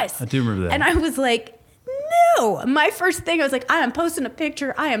remember that. Yes. I do remember that. And I was like, no. My first thing, I was like, I am posting a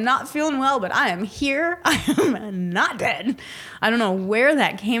picture. I am not feeling well, but I am here. I am not dead. I don't know where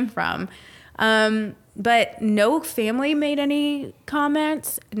that came from. But no family made any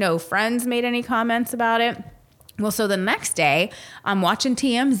comments. No friends made any comments about it. Well, so the next day, I'm watching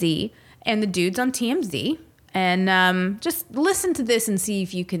TMZ, and the dude's on TMZ. And just listen to this and see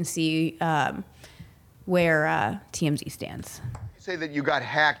if you can see where TMZ stands. You say that you got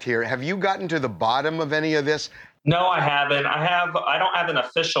hacked here. Have you gotten to the bottom of any of this? No, I haven't. I don't have an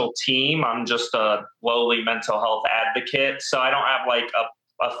official team. I'm just a lowly mental health advocate. So I don't have like a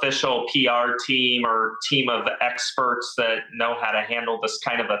official PR team or team of experts that know how to handle this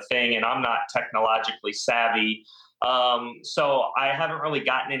kind of a thing. And I'm not technologically savvy. So I haven't really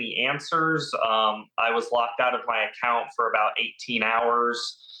gotten any answers. I was locked out of my account for about 18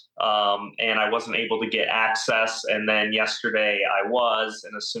 hours. And I wasn't able to get access. And then yesterday I was,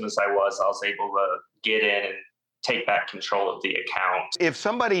 and as soon as I was able to get in and take back control of the account. If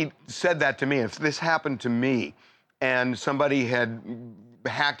somebody said that to me, if this happened to me and somebody had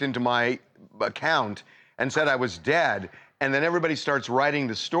hacked into my account and said I was dead, and then everybody starts writing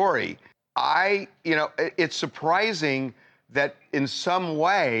the story, it's surprising that in some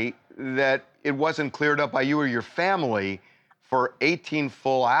way that it wasn't cleared up by you or your family for 18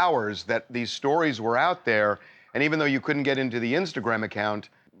 full hours that these stories were out there. And even though you couldn't get into the Instagram account,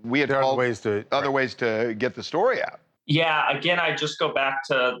 we had other ways to get the story out. Yeah, again, I just go back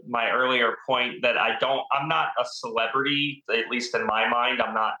to my earlier point that I'm not a celebrity, at least in my mind.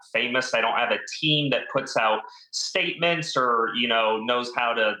 I'm not famous. I don't have a team that puts out statements or, knows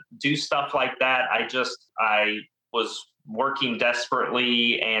how to do stuff like that. I was working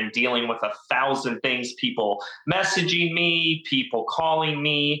desperately and dealing with 1,000 things, people messaging me, people calling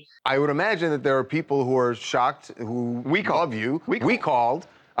me. I would imagine that there are people who are shocked who we called you. We called.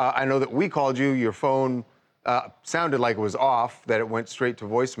 I know that we called you. Your phone sounded like it was off, that it went straight to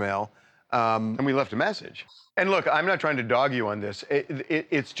voicemail. And we left a message. And look, I'm not trying to dog you on this.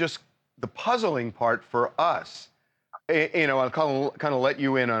 It's just the puzzling part for us. I'll kind of let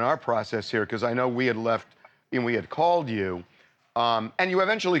you in on our process here, because I know we had left and we had called you. And you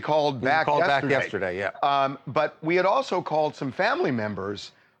eventually called back yesterday. Yeah. But we had also called some family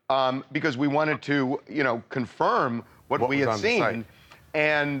members because we wanted to, confirm what we had seen.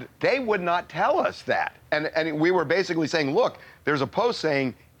 And they would not tell us that. And we were basically saying, look, there's a post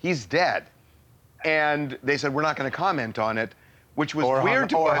saying he's dead. And they said, we're not going to comment on it, which was weird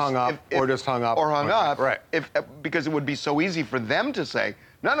to us. Or just hung up. Or hung up. Right. Because it would be so easy for them to say,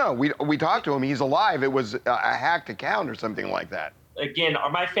 no, we talked to him, he's alive. It was a hacked account or something like that. Again,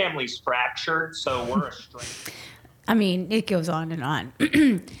 my family's fractured, so we're estranged. I mean, it goes on and on.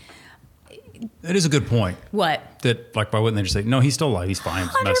 That is a good point. What? That, like, why wouldn't they just say, no, he's still alive, he's fine,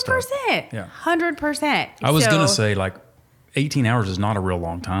 he's messed up. 100%. Yeah. 100%. I was going to say, like, 18 hours is not a real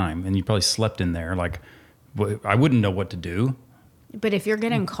long time, and you probably slept in there. Like, I wouldn't know what to do. But if you're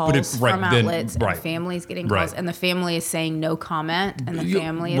getting calls from outlets and families getting calls, and the family is saying no comment, and the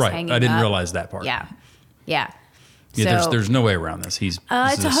family is hanging up. I didn't realize that part. Yeah. Yeah, there's no way around this. This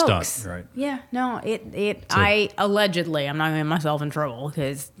it's is a hoax. Stunt, right? Yeah, no, I allegedly, I'm not going to get myself in trouble,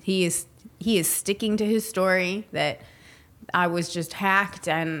 because he is sticking to his story that I was just hacked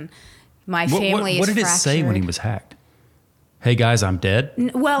and my family is fractured. What did it say when he was hacked? Hey guys, I'm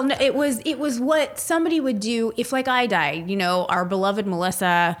dead. Well, no, it was what somebody would do if, like, I died. Our beloved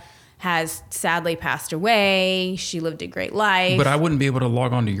Melissa has sadly passed away. She lived a great life. But I wouldn't be able to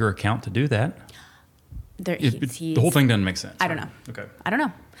log on to your account to do that. The whole thing doesn't make sense. I don't know. Okay. I don't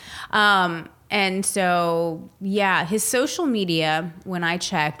know. And so, yeah, his social media, when I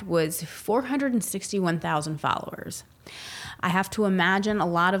checked, was 461,000 followers. I have to imagine a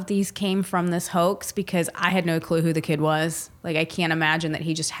lot of these came from this hoax, because I had no clue who the kid was. Like, I can't imagine that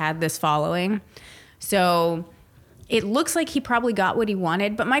he just had this following. So it looks like he probably got what he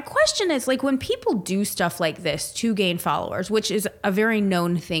wanted. But my question is, like, when people do stuff like this to gain followers, which is a very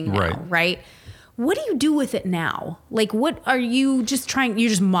known thing now, right? What do you do with it now? Like, what are you just trying? You're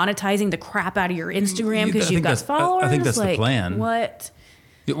just monetizing the crap out of your Instagram because you've got followers? I think that's the plan. What?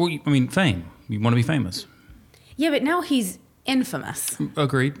 Well, I mean, fame. You want to be famous. Yeah, but now he's infamous.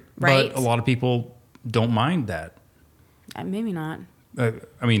 Agreed. Right? But a lot of people don't mind that. Maybe not. I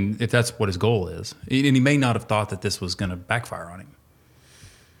mean, if that's what his goal is. And he may not have thought that this was going to backfire on him.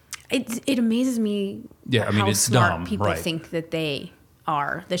 It amazes me how it's smart dumb, people think that they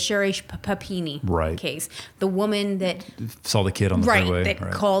are. The Sherry Papini case. The woman that saw the kid on the freeway.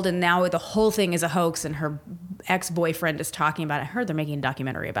 Called, and now the whole thing is a hoax, and her ex-boyfriend is talking about it. I heard they're making a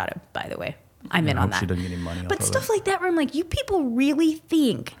documentary about it, by the way. I'm in on that. She doesn't get any money. But stuff like that, where I'm like, you people really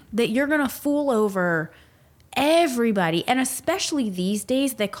think that you're going to fool over everybody, and especially these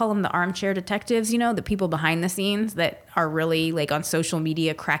days, they call them the armchair detectives, the people behind the scenes that are really, like, on social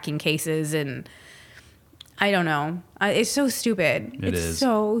media cracking cases, and I don't know. It's so stupid. It's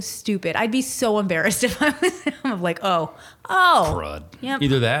so stupid. I'd be so embarrassed if I was him. Like, oh. Crud. Yep.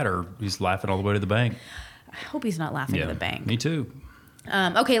 Either that or he's laughing all the way to the bank. I hope he's not laughing to the bank. Me too.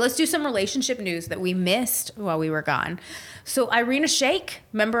 Okay, let's do some relationship news that we missed while we were gone. So Irina Shayk,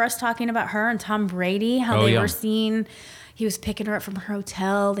 remember us talking about her and Tom Brady, how they were seen. He was picking her up from her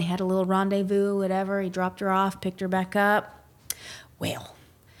hotel. They had a little rendezvous, whatever. He dropped her off, picked her back up. Well,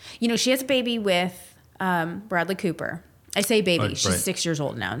 she has a baby with Bradley Cooper. I say baby. She's 6 years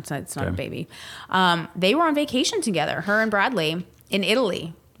old now. It's not a baby. They were on vacation together, her and Bradley, in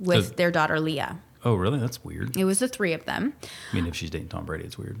Italy with their daughter, Leah. Oh, really? That's weird. It was the three of them. I mean, if she's dating Tom Brady,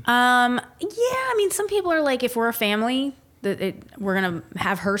 it's weird. Yeah, I mean, some people are like, if we're a family, we're going to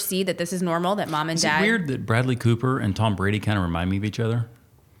have her see that this is normal, that mom and dad... Is it weird that Bradley Cooper and Tom Brady kind of remind me of each other?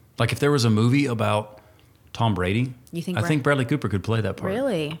 Like, if there was a movie about Tom Brady, I think Bradley Cooper could play that part.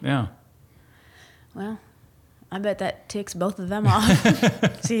 Really? Yeah. Well, I bet that ticks both of them off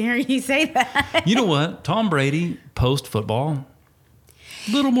to hear you say that. You know what? Tom Brady, post-football...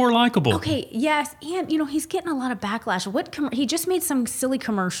 a little more likable. Okay, yes, and he's getting a lot of backlash. He just made some silly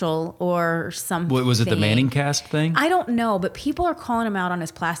commercial or something. What, was it the Manning cast thing? I don't know, but people are calling him out on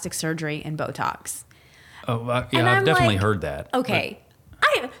his plastic surgery and Botox. Oh, yeah, I've definitely heard that. Okay,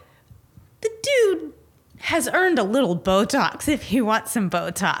 the dude has earned a little Botox if he wants some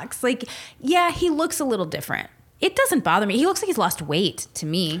Botox. Like, yeah, he looks a little different. It doesn't bother me. He looks like he's lost weight to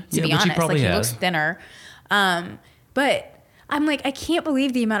me, to be honest. He probably he looks thinner. But I'm like, I can't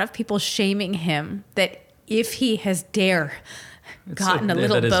believe the amount of people shaming him that if he has gotten a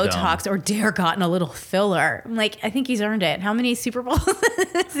little Botox or gotten a little filler. I'm like, I think he's earned it. How many Super Bowls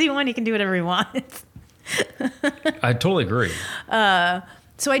has he won? He can do whatever he wants. I totally agree.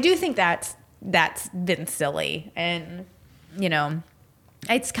 So I do think that's been silly. And, you know,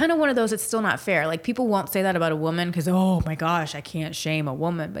 it's kind of one of those, it's still not fair. Like, people won't say that about a woman because, oh my gosh, I can't shame a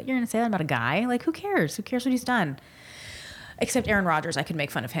woman. But you're going to say that about a guy? Like, who cares? Who cares what he's done? Except Aaron Rodgers, I could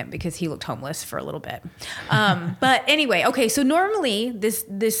make fun of him because he looked homeless for a little bit. But anyway, okay, so normally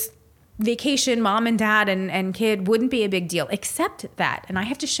this vacation, mom and dad and kid wouldn't be a big deal, except that, and I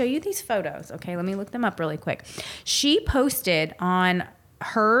have to show you these photos, okay? Let me look them up really quick. She posted on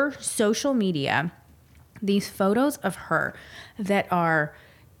her social media these photos of her that are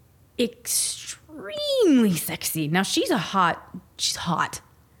extremely sexy. Now, she's hot.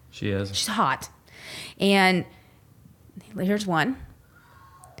 She is. She's hot. And here's one.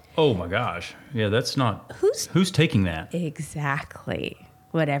 Oh my gosh. Yeah, that's not... Who's taking that? Exactly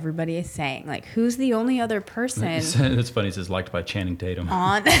what everybody is saying. Like, who's the only other person... It's funny. It says liked by Channing Tatum.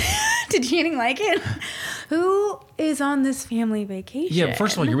 Did Channing like it? Who is on this family vacation? Yeah,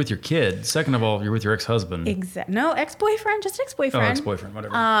 first of all, you're with your kid. Second of all, you're with your ex-husband. No, ex-boyfriend, just ex-boyfriend. Oh, ex-boyfriend,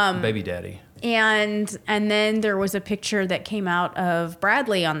 whatever. Baby daddy. And then there was a picture that came out of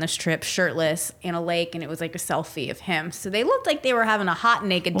Bradley on this trip, shirtless, in a lake, and it was like a selfie of him. So they looked like they were having a hot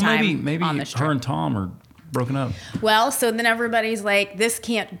naked time maybe on this trip. Her and Tom are broken up. Well, so then everybody's like, this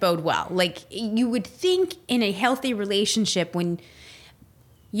can't bode well. Like, you would think in a healthy relationship when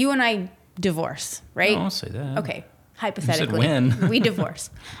you and I divorce, right? No, I'll say that. Okay, hypothetically. You said when. We divorce.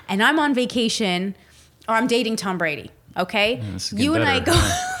 And I'm on vacation, or I'm dating Tom Brady, okay? You and I go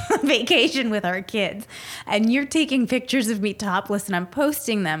on vacation with our kids, and you're taking pictures of me topless, and I'm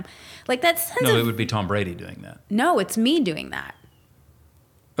posting them. Like, that sense No, it would be Tom Brady doing that. No, it's me doing that.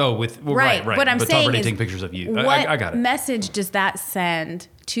 Oh, right. What I'm but saying Tom Brady is, taking pictures of you. What I got it. message does that send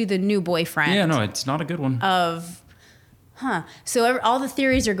to the new boyfriend? Yeah, no, it's not a good one. So all the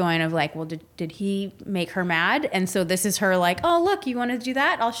theories are going of like, well, did he make her mad? And so this is her like, oh, look, you want to do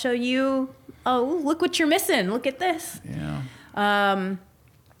that? I'll show you. Oh, look what you're missing. Look at this. Yeah.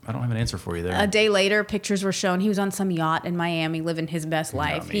 I don't have an answer for you there. A day later, pictures were shown. He was on some yacht in Miami living his best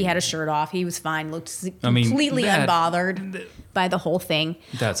life. He had a shirt off. He was fine. Looked completely unbothered by the whole thing.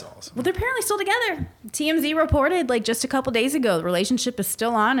 That's awesome. Well, they're apparently still together. TMZ reported like just a couple days ago, the relationship is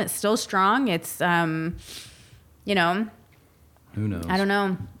still on. It's still strong. It's, you know. Who knows? I don't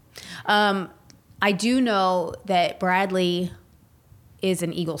know. I do know that Bradley is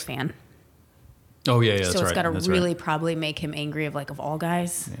an Eagles fan. Oh, yeah, that's right. So it's got to really probably make him angry of all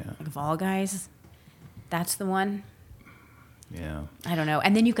guys. Yeah. Like, of all guys, that's the one. Yeah. I don't know.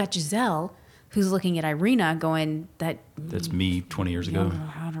 And then you've got Giselle, who's looking at Irina going, that's me 20 years ago.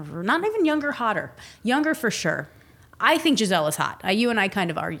 Not even younger, hotter. Younger for sure. I think Giselle is hot. You and I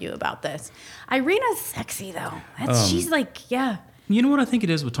kind of argue about this. Irina's sexy, though. She's like, yeah. You know what I think it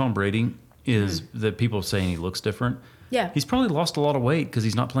is with Tom Brady is that people saying he looks different. Yeah. He's probably lost a lot of weight because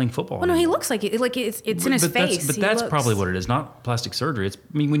he's not playing football Well, no, he looks like it. Like it's in his face. That's probably what it is, not plastic surgery.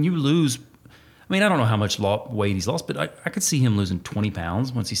 When you lose, I don't know how much weight he's lost, but I could see him losing 20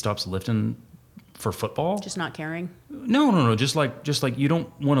 pounds once he stops lifting for football. Just not caring. No. Just like you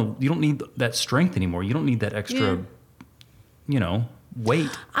don't need that strength anymore. You don't need that extra, weight.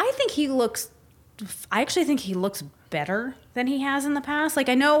 I actually think he looks better than he has in the past. Like,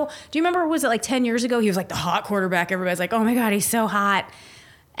 I know, do you remember, was it like 10 years ago? He was like the hot quarterback. Everybody's like, oh my God, he's so hot.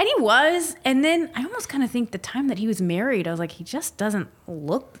 And he was. And then I almost kind of think the time that he was married, I was like, he just doesn't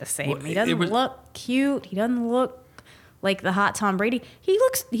look the same. He doesn't look cute. He doesn't look like the hot Tom Brady. He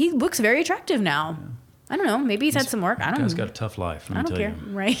looks very attractive now. Yeah. I don't know. Maybe he's had some work. I don't know. He's got a tough life. I don't care.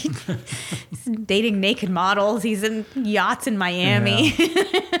 Right? He's dating naked models. He's in yachts in Miami. Yeah.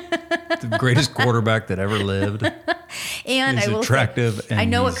 The greatest quarterback that ever lived. And he's attractive. I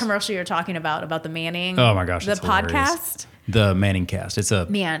know what commercial you're talking about the Manning. Oh my gosh, the podcast. The Manning cast. It's a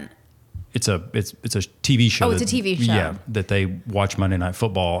TV show. Oh, it's a TV show. Yeah, that they watch Monday Night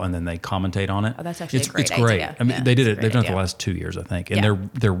Football and then they commentate on it. Oh, that's actually a great idea. I mean, they did it. They've done it the last 2 years, I think, and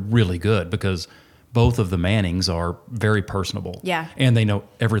they're really good because both of the Mannings are very personable. Yeah. And they know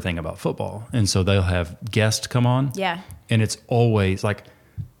everything about football, and so they'll have guests come on. Yeah. And it's always like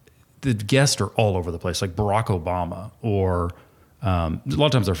the guests are all over the place, like Barack Obama, or a lot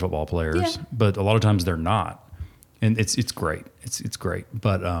of times they're football players, but a lot of times they're not. And it's great. It's great.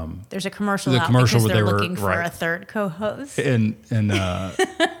 But there's a commercial because they're looking for a third co-host. And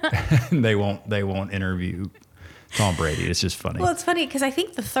they won't interview Tom Brady. It's just funny. Well, it's funny because I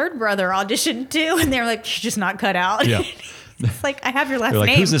think the third brother auditioned too, and they're like, "You're just not cut out." Yeah. It's like, I have your last They're like,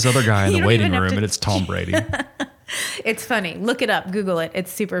 name. who's this other guy in You the don't waiting even have room? to- And it's Tom Brady. It's funny. Look it up. Google it.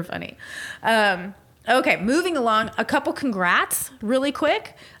 It's super funny. Okay, moving along. A couple congrats really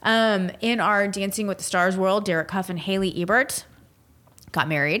quick. In our Dancing with the Stars world, Derek Huff and Haley Ebert got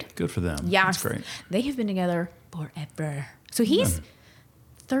married. Good for them. Yeah, That's great. They have been together forever. So he's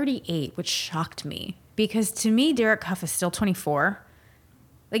 38, which shocked me because to me, Derek Huff is still 24.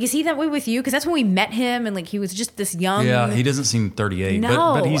 Like, is he that way with you? Because that's when we met him and like he was just this young. Yeah, he doesn't seem 38,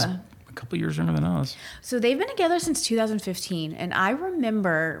 No. but he's a couple years younger than us. So they've been together since 2015. And I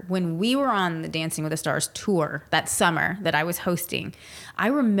remember when we were on the Dancing with the Stars tour that summer that I was hosting, I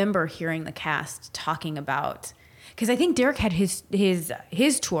remember hearing the cast talking about, because I think Derek had his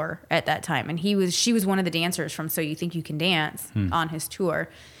tour at that time, and she was one of the dancers from So You Think You Can Dance on his tour.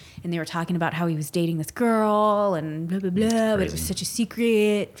 And they were talking about how he was dating this girl and blah, blah, blah, but it was such a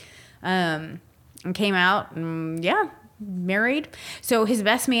secret. And came out and, married. So his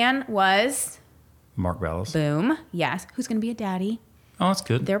best man was... Mark Ballas. Boom. Yes. Who's going to be a daddy. Oh, that's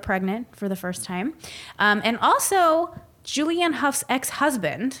good. They're pregnant for the first time. And also, Julianne Huff's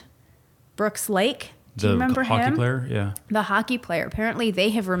ex-husband, Brooks Lake. Do you remember hockey him? player? Yeah. The hockey player. Apparently, they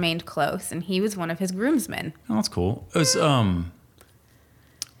have remained close, and he was one of his groomsmen. Oh, that's cool. It was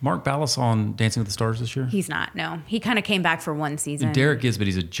Mark Ballas on Dancing with the Stars this year? He's not, no. He kind of came back for one season. And Derek is, but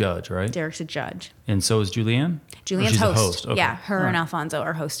he's a judge, right? Derek's a judge. And so is Julianne? Julianne's she's host. a host. Okay. Yeah, her All and right. Alfonso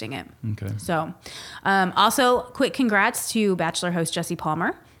are hosting it. Okay. So, also, quick congrats to Bachelor host Jesse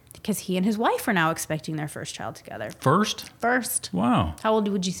Palmer, because he and his wife are now expecting their first child together. First? Wow. How old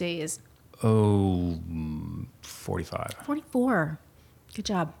would you say he is? Oh, 45. 44. Good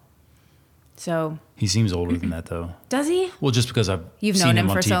job. So, He seems older than that, though. does he? Well, just because You've seen known him him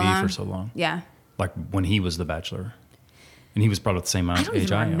on for TV so long? for so long. Yeah. Like when he was The Bachelor. And he was probably the same I age don't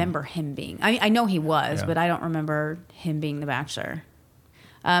even I am. remember him being. I know he was, Yeah. but I don't remember him being the Bachelor.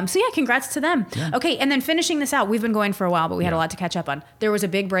 So yeah, congrats to them. Yeah. Okay, and then finishing this out, we've been going for a while, but we had a Yeah. lot to catch up on. There was a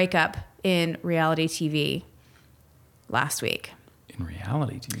big breakup in reality TV last week. In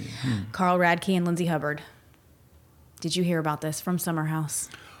reality TV. Carl Radke and Lindsay Hubbard. Did you hear about this from Summer House?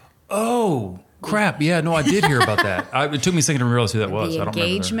 Oh, crap. Yeah, no, I did hear about that. It took me a second to realize who that was. The I don't remember.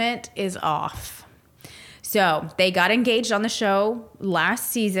 engagement is off. So they got engaged on the show last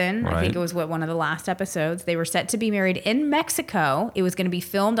season. I think Right. it was one of the last episodes. They were set to be married in Mexico. It was going to be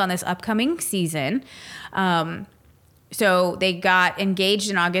filmed on this upcoming season. So they got engaged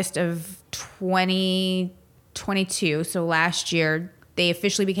in August of 2022. So last year, they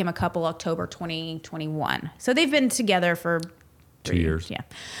officially became a couple October 2021. So they've been together for 2 years. Yeah.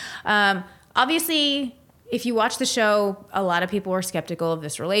 Obviously, if you watch the show, a lot of people were skeptical of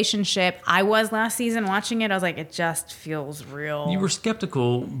this relationship. I was last season watching it. I was like, it just feels real. You were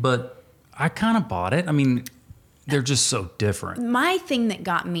skeptical, but I kind of bought it. I mean, they're just so different. My thing that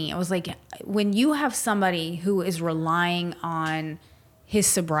got me, I was like, when you have somebody who is relying on his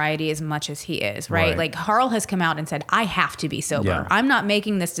sobriety as much as he is, right? Right. Like Carl has come out and said, I have to be sober. Yeah. I'm not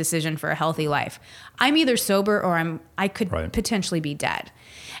making this decision for a healthy life. I'm either sober or I could Right. potentially be dead.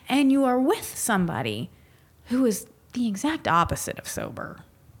 And you are with somebody who is the exact opposite of sober,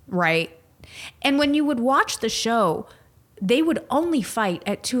 right? And when you would watch the show, they would only fight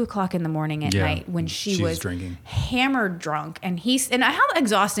at 2:00 in the morning at Yeah, night when she she's was drinking. hammered drunk. And how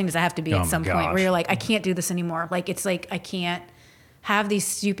exhausting does that have to be Oh at my some point gosh. where you're like, I can't do this anymore. Like, it's like, I can't have these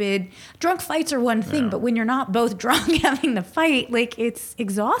stupid drunk fights are one thing, Yeah. but when you're not both drunk having the fight, like it's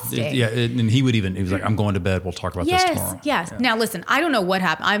exhausting. And he was like, I'm going to bed. We'll talk about this tomorrow. Yes. Yeah. Now listen, I don't know what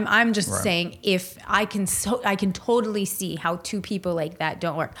happened. I'm just Right. saying if I can totally see how two people like that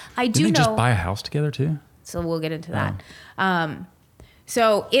don't work. I do Didn't they know. just buy a house together too? So we'll get into that.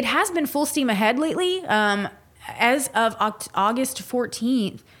 So it has been full steam ahead lately. As of August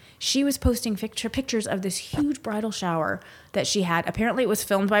 14th, she was posting pictures of this huge bridal shower that she had. Apparently, it was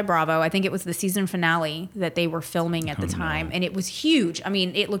filmed by Bravo. I think it was the season finale that they were filming at the time. And it was huge. I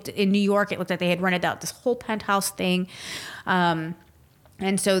mean, it looked in New York, it looked like they had rented out this whole penthouse thing.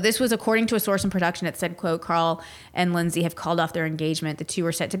 And so this was according to a source in production. It said, quote, Carl and Lindsay have called off their engagement. The two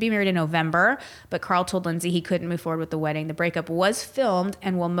were set to be married in November, but Carl told Lindsay he couldn't move forward with the wedding. The breakup was filmed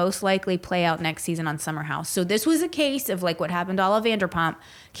and will most likely play out next season on Summer House. So this was a case of like what happened to Alla Vanderpump.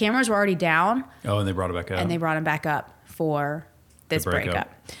 Cameras were already down Oh, and they brought it back out. and they brought him back up for this breakup.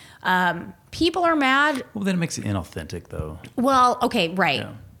 breakup. People are mad. Well, then it makes it inauthentic, though. Well, okay, right.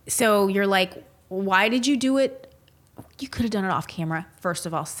 Yeah. So you're like, why did you do it? You could have done it off camera, first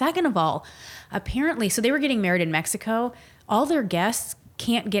of all. Second of all, apparently, so they were getting married in Mexico. All their guests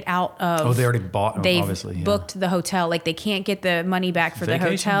can't get out of. Oh, they already bought. They've obviously booked the hotel. Like they can't get the money back for Vacation? the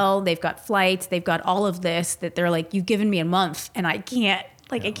hotel. They've got flights. They've got all of this that they're like, you've given me a month and I can't.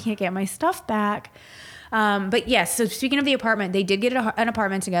 Like I can't get my stuff back. But yes, so speaking of the apartment, they did get an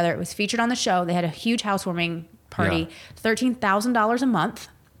apartment together. It was featured on the show. They had a huge housewarming party, $13,000 a month.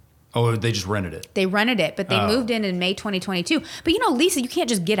 Oh, they just rented it. They rented it, but they moved in May 2022. But Lisa, you can't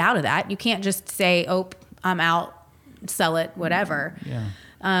just get out of that. You can't just say, "Oh, I'm out, sell it, whatever."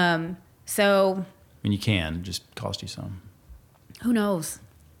 Yeah. So. I mean, you can. It just cost you some. Who knows?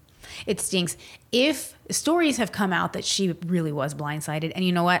 It stinks. If stories have come out that she really was blindsided, and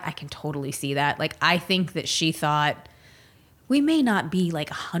you know what? I can totally see that. Like, I think that she thought, we may not be like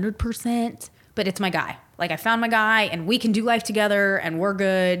 100%, but it's my guy. Like, I found my guy, and we can do life together, and we're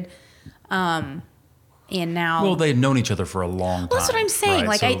good. And now... Well, they had known each other for a long time. Well, that's what I'm saying.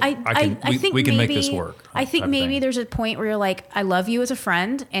 Right? Like, So I think we can maybe, make this work. I think maybe there's a point where you're like, I love you as a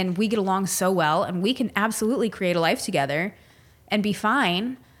friend, and we get along so well, and we can absolutely create a life together and be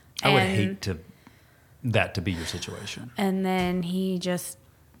fine. I would hate that to be your situation. And then he just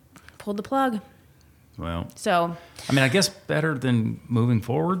pulled the plug. Well, so I mean, I guess better than moving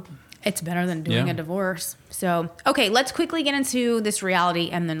forward. It's better than doing a divorce. So, okay, let's quickly get into this reality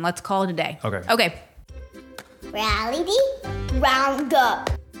and then let's call it a day. Okay. Reality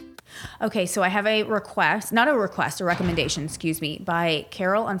Roundup. Okay, so I have a recommendation, by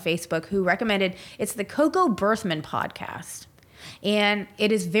Carol on Facebook, who recommended, it's the Coco Birthman podcast. And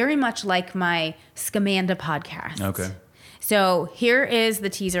it is very much like my Scamanda podcast. Okay. So here is the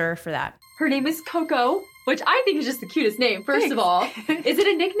teaser for that. Her name is Coco, which I think is just the cutest name, first of all. Is it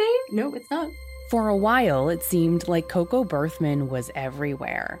a nickname? No, it's not. For a while, it seemed like Coco Birthman was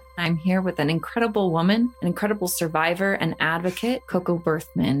everywhere. I'm here with an incredible woman, an incredible survivor and advocate, Coco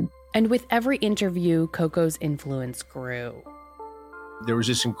Birthman. And with every interview, Coco's influence grew. There was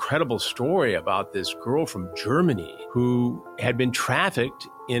this incredible story about this girl from Germany who had been trafficked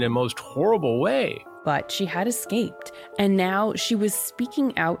in a most horrible way. But she had escaped, and now she was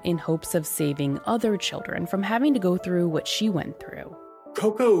speaking out in hopes of saving other children from having to go through what she went through.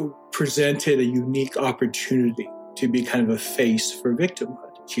 Coco presented a unique opportunity to be kind of a face for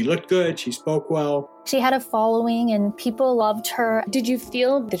victimhood. She looked good, she spoke well. She had a following and people loved her. Did you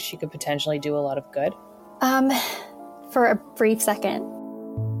feel that she could potentially do a lot of good? For a brief second.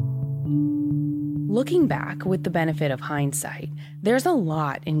 Looking back with the benefit of hindsight, there's a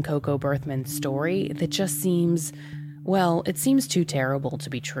lot in Coco Birthman's story that just seems, well, it seems too terrible to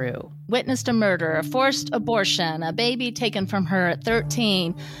be true. Witnessed a murder, a forced abortion, a baby taken from her at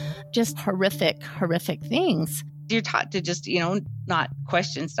 13. Just horrific, horrific things. You're taught to just, not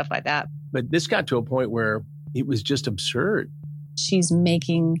question stuff like that. But this got to a point where it was just absurd. She's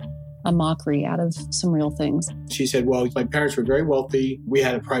making a mockery out of some real things. She said, well, my parents were very wealthy. We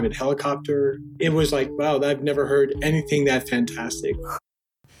had a private helicopter. It was like, wow, I've never heard anything that fantastic.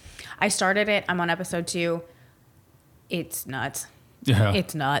 I started it. I'm on episode 2. It's nuts. Yeah.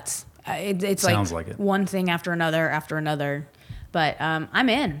 It's nuts. It's Sounds like it. One thing after another. But I'm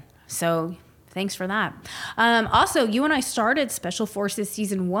in. So thanks for that. Also, you and I started Special Forces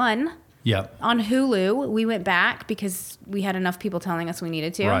Season 1. Yep. On Hulu. We went back because we had enough people telling us we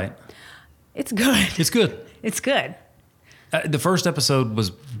needed to. Right. It's good. It's good. It's good. The first episode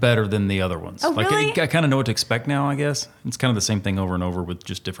was better than the other ones. Oh, really? I kind of know what to expect now, I guess. It's kind of the same thing over and over with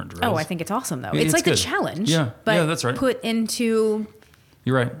just different drills. Oh, I think it's awesome, though. Yeah, it's like good. a challenge. Yeah, but that's right. Put into...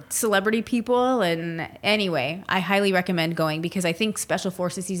 You're right. Celebrity people. And anyway, I highly recommend going because I think Special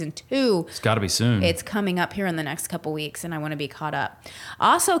Forces Season 2... It's got to be soon. It's coming up here in the next couple weeks, and I want to be caught up.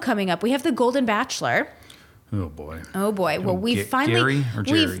 Also coming up, we have The Golden Bachelor. Oh, boy. Well, we've finally... Gary or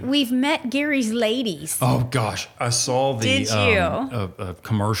Jerry? We've met Gary's ladies. Oh, gosh. I saw the Did you? A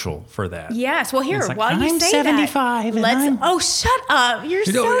commercial for that. Yes. Well, here, like, while you I'm say 75 that... Oh, shut up. You're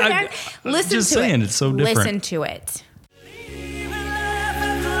so bad. Listen just to saying, it. It's so different. Listen to it.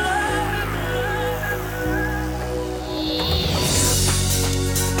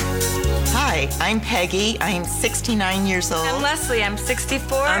 Hi, I'm Peggy. I'm 69 years old. I'm Leslie. I'm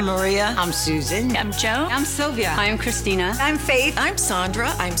 64. I'm Maria. I'm Susan. I'm Joan. I'm Sylvia. I'm Christina. I'm Faith. I'm Sandra.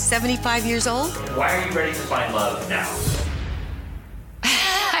 I'm 75 years old. Why are you ready to find love now?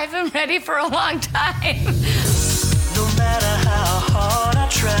 I've been ready for a long time. No matter how hard I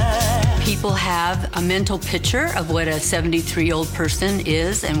try. People have a mental picture of what a 73-year-old person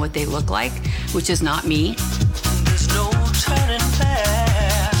is and what they look like, which is not me. There's no turning back.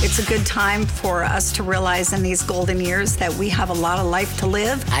 It's a good time for us to realize in these golden years that we have a lot of life to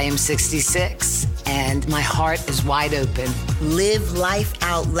live. I am 66, and my heart is wide open. Live life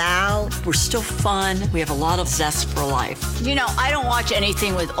out loud. We're still fun. We have a lot of zest for life. You know, I don't watch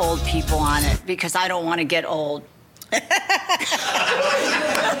anything with old people on it because I don't want to get old.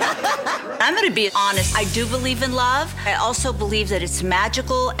 I'm going to be honest. I do believe in love. I also believe that it's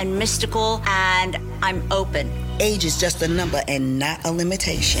magical and mystical, and I'm open. Age is just a number and not a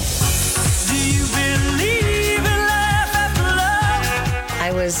limitation. Do you believe in life after love?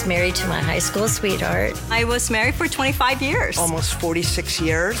 I was married to my high school sweetheart. I was married for 25 years. Almost 46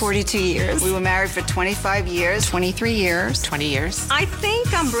 years. 42 years. We were married for 25 years. 23 years. 20 years. I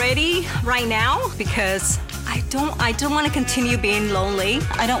think I'm ready right now because I don't want to continue being lonely.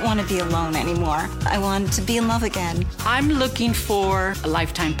 I don't want to be alone anymore. I want to be in love again. I'm looking for a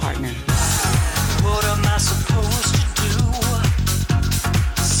lifetime partner. What am I supposed to do?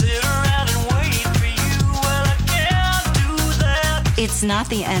 Sit around and wait for you? Well, I can't do that. It's not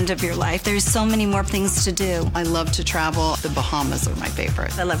the end of your life. There's so many more things to do. I love to travel. The Bahamas are my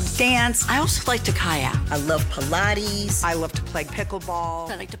favorite. I love dance. I also like to kayak. I love Pilates. I love to play pickleball.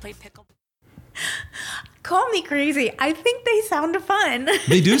 I like to play pickleball. Call me crazy. I think they sound fun.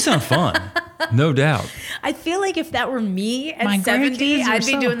 They do sound fun, no doubt. I feel like if that were me at My 70, grandkids are I'd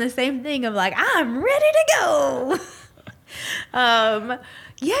be doing the same thing of like, I'm ready to go.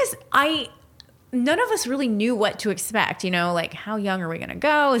 Yes, none of us really knew what to expect, you know, like how young are we going to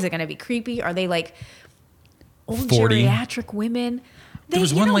go? Is it going to be creepy? Are they like old 40. geriatric women? There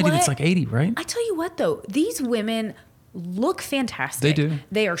was one lady that's like 80, right? I tell you what, though, these women look fantastic. They do.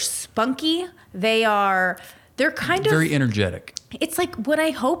 They are spunky. They're kind of very energetic. It's like what I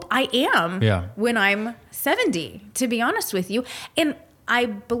hope I am when I'm 70, to be honest with you. And I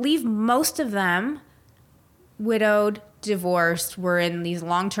believe most of them, widowed, divorced, were in these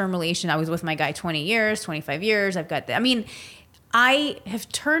long-term relations. I was with my guy 20 years, 25 years. I have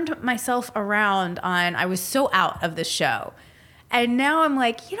turned myself around I was so out of the show. And now I'm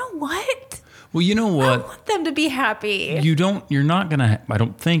like, you know what? Well, you know what? I want them to be happy. I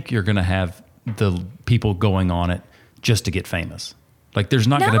don't think you're going to have the people going on it just to get famous. Like, there's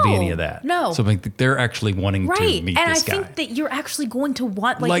not going to be any of that. No. So like, they're actually wanting to meet this guy. And I think that you're actually going to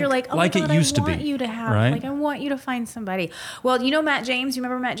want, you're like, oh like my God, it used I want to be, you to have, right? like, I want you to find somebody. Well, you know Matt James? You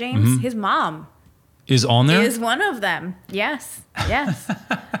remember Matt James? Mm-hmm. His mom is on there? Is one of them. Yes.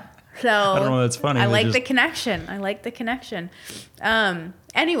 So I don't know. That's funny. I like the connection.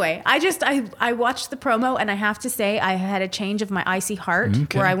 Anyway, I watched the promo, and I have to say I had a change of my icy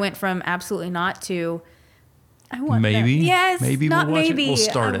heart where I went from absolutely not to I want maybe. them. Yes, maybe not we'll watch maybe. It. We'll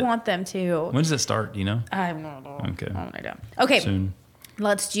start I want them to. When does it start? Do you know? I don't know. Okay. I don't know. Okay. Soon.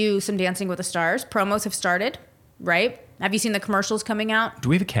 Let's do some Dancing with the Stars. Promos have started, right? Have you seen the commercials coming out? Do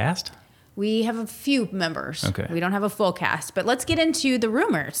we have a cast? We have a few members. Okay. We don't have a full cast, but let's get into the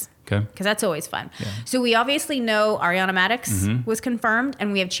rumors. Okay. Because that's always fun. Yeah. So we obviously know Ariana Madix was confirmed,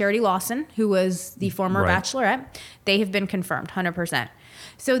 and we have Charity Lawson, who was the former Bachelorette. They have been confirmed, 100%.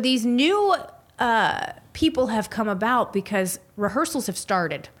 So these new people have come about because rehearsals have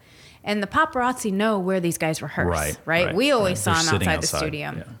started. And the paparazzi know where these guys rehearse, right? We always saw them outside the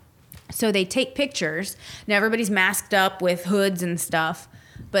studio. Yeah. So they take pictures. Now everybody's masked up with hoods and stuff.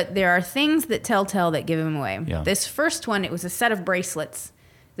 But there are things that tell that give him away. Yeah. This first one, it was a set of bracelets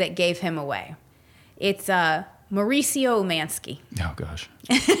that gave him away. It's Mauricio Umansky. Oh, gosh.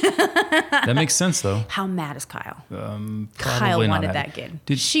 That makes sense, though. How mad is Kyle? Kyle wanted that gig.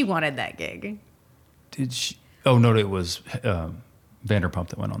 She wanted that gig. Did she? Oh, no, it was Vanderpump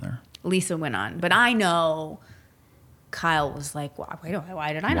that went on there. Lisa went on. But I know Kyle was like, why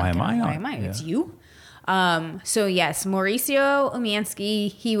did I not? Why am I? Yeah. It's you? So yes, Mauricio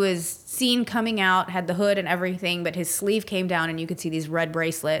Umansky, he was seen coming out, had the hood and everything, but his sleeve came down and you could see these red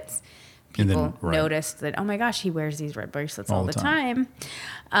bracelets. People noticed that, oh my gosh, he wears these red bracelets all the time.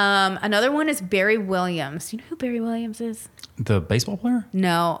 Another one is Barry Williams. You know who Barry Williams is? The baseball player?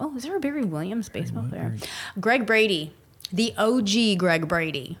 No. Oh, is there a Barry Williams baseball player? Greg Brady. The OG Greg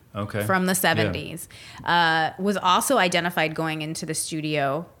Brady from the 70s was also identified going into the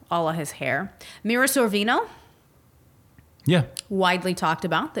studio, all of his hair. Mira Sorvino. Yeah. Widely talked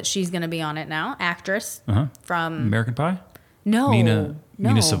about that she's going to be on it now. Actress from... American Pie? No. Mina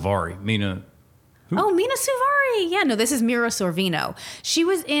Savari. Who? Oh, Mina Suvari. Yeah, no, this is Mira Sorvino. She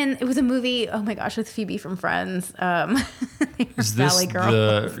was in, it was a movie, oh my gosh, with Phoebe from Friends. Is this Valley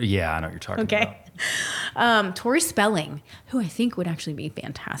Girl. Yeah, I know what you're talking about. Tori Spelling, who I think would actually be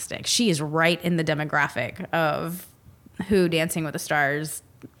fantastic. She is right in the demographic of who Dancing with the Stars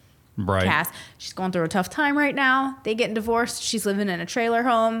cast. She's going through a tough time right now. They get divorced. She's living in a trailer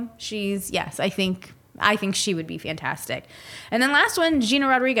home. I think I think she would be fantastic. And then last one, Gina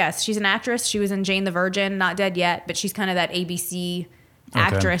Rodriguez. She's an actress. She was in Jane the Virgin, not dead yet, but she's kind of that ABC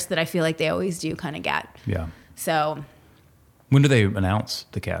actress that I feel like they always do kind of get. Yeah. So. When do they announce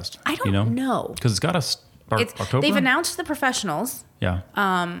the cast? I don't know. Because it's got to start October? They've announced the professionals. Yeah.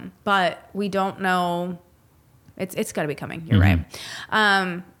 But we don't know. It's got to be coming. You're right.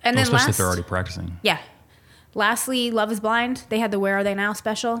 And then especially if they're already practicing. Yeah. Lastly, Love is Blind. They had the Where Are They Now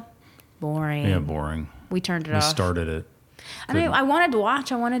special. Boring. Yeah, boring. We turned it off. We started it. I mean, I wanted to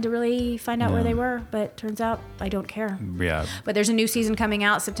watch. I wanted to really find out where they were, but turns out I don't care. Yeah. But there's a new season coming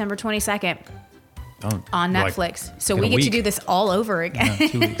out September 22nd on Netflix. Like so we get to do this all over again. Yeah,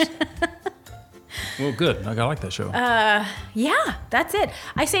 2 weeks. Well, good. I like that show. Yeah, that's it.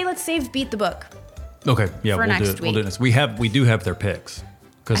 I say let's save Beat the Book. Okay. Yeah, for next week. We'll do this. We do have their picks.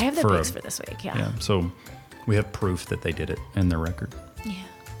 I have their picks for this week. Yeah. Yeah. So we have proof that they did it in their record. Yeah.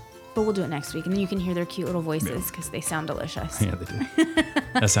 But we'll do it next week, and then you can hear their cute little voices because they sound delicious. Yeah, they do.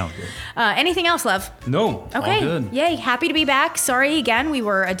 That sounds good. Anything else, love? No. Okay. All good. Yay. Happy to be back. Sorry again. We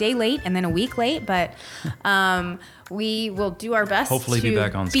were a day late and then a week late, but we will do our best Hopefully to be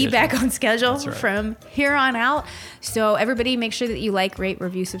back on schedule. That's right. From here on out. So everybody make sure that you like, rate,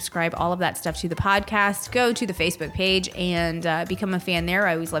 review, subscribe, all of that stuff to the podcast. Go to the Facebook page and become a fan there.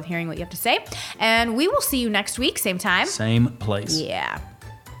 I always love hearing what you have to say. And we will see you next week, same time. Same place. Yeah.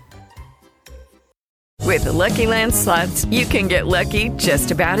 With the Lucky Land Slots, you can get lucky just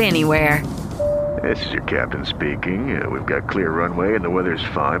about anywhere. This is your captain speaking. We've got clear runway and the weather's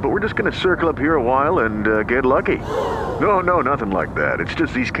fine, but we're just going to circle up here a while and get lucky. No, nothing like that. It's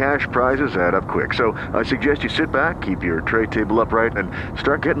just these cash prizes add up quick. So I suggest you sit back, keep your tray table upright, and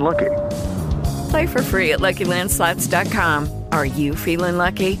start getting lucky. Play for free at LuckyLandSlots.com. Are you feeling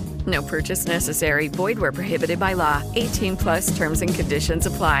lucky? No purchase necessary. Void where prohibited by law. 18+ terms and conditions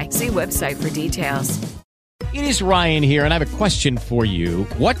apply. See website for details. It is Ryan here, and I have a question for you.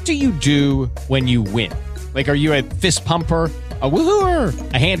 What do you do when you win? Like, are you a fist pumper, a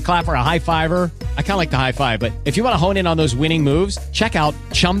woohooer, a hand clapper, a high fiver? I kind of like the high five, but if you want to hone in on those winning moves, check out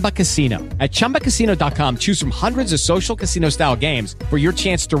Chumba Casino. At ChumbaCasino.com, choose from hundreds of social casino-style games for your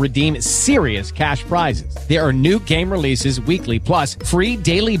chance to redeem serious cash prizes. There are new game releases weekly, plus free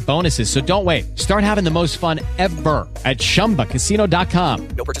daily bonuses, so don't wait. Start having the most fun ever at ChumbaCasino.com.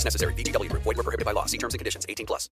 No purchase necessary. VGW Group. Void where prohibited by law. See terms and conditions. 18+.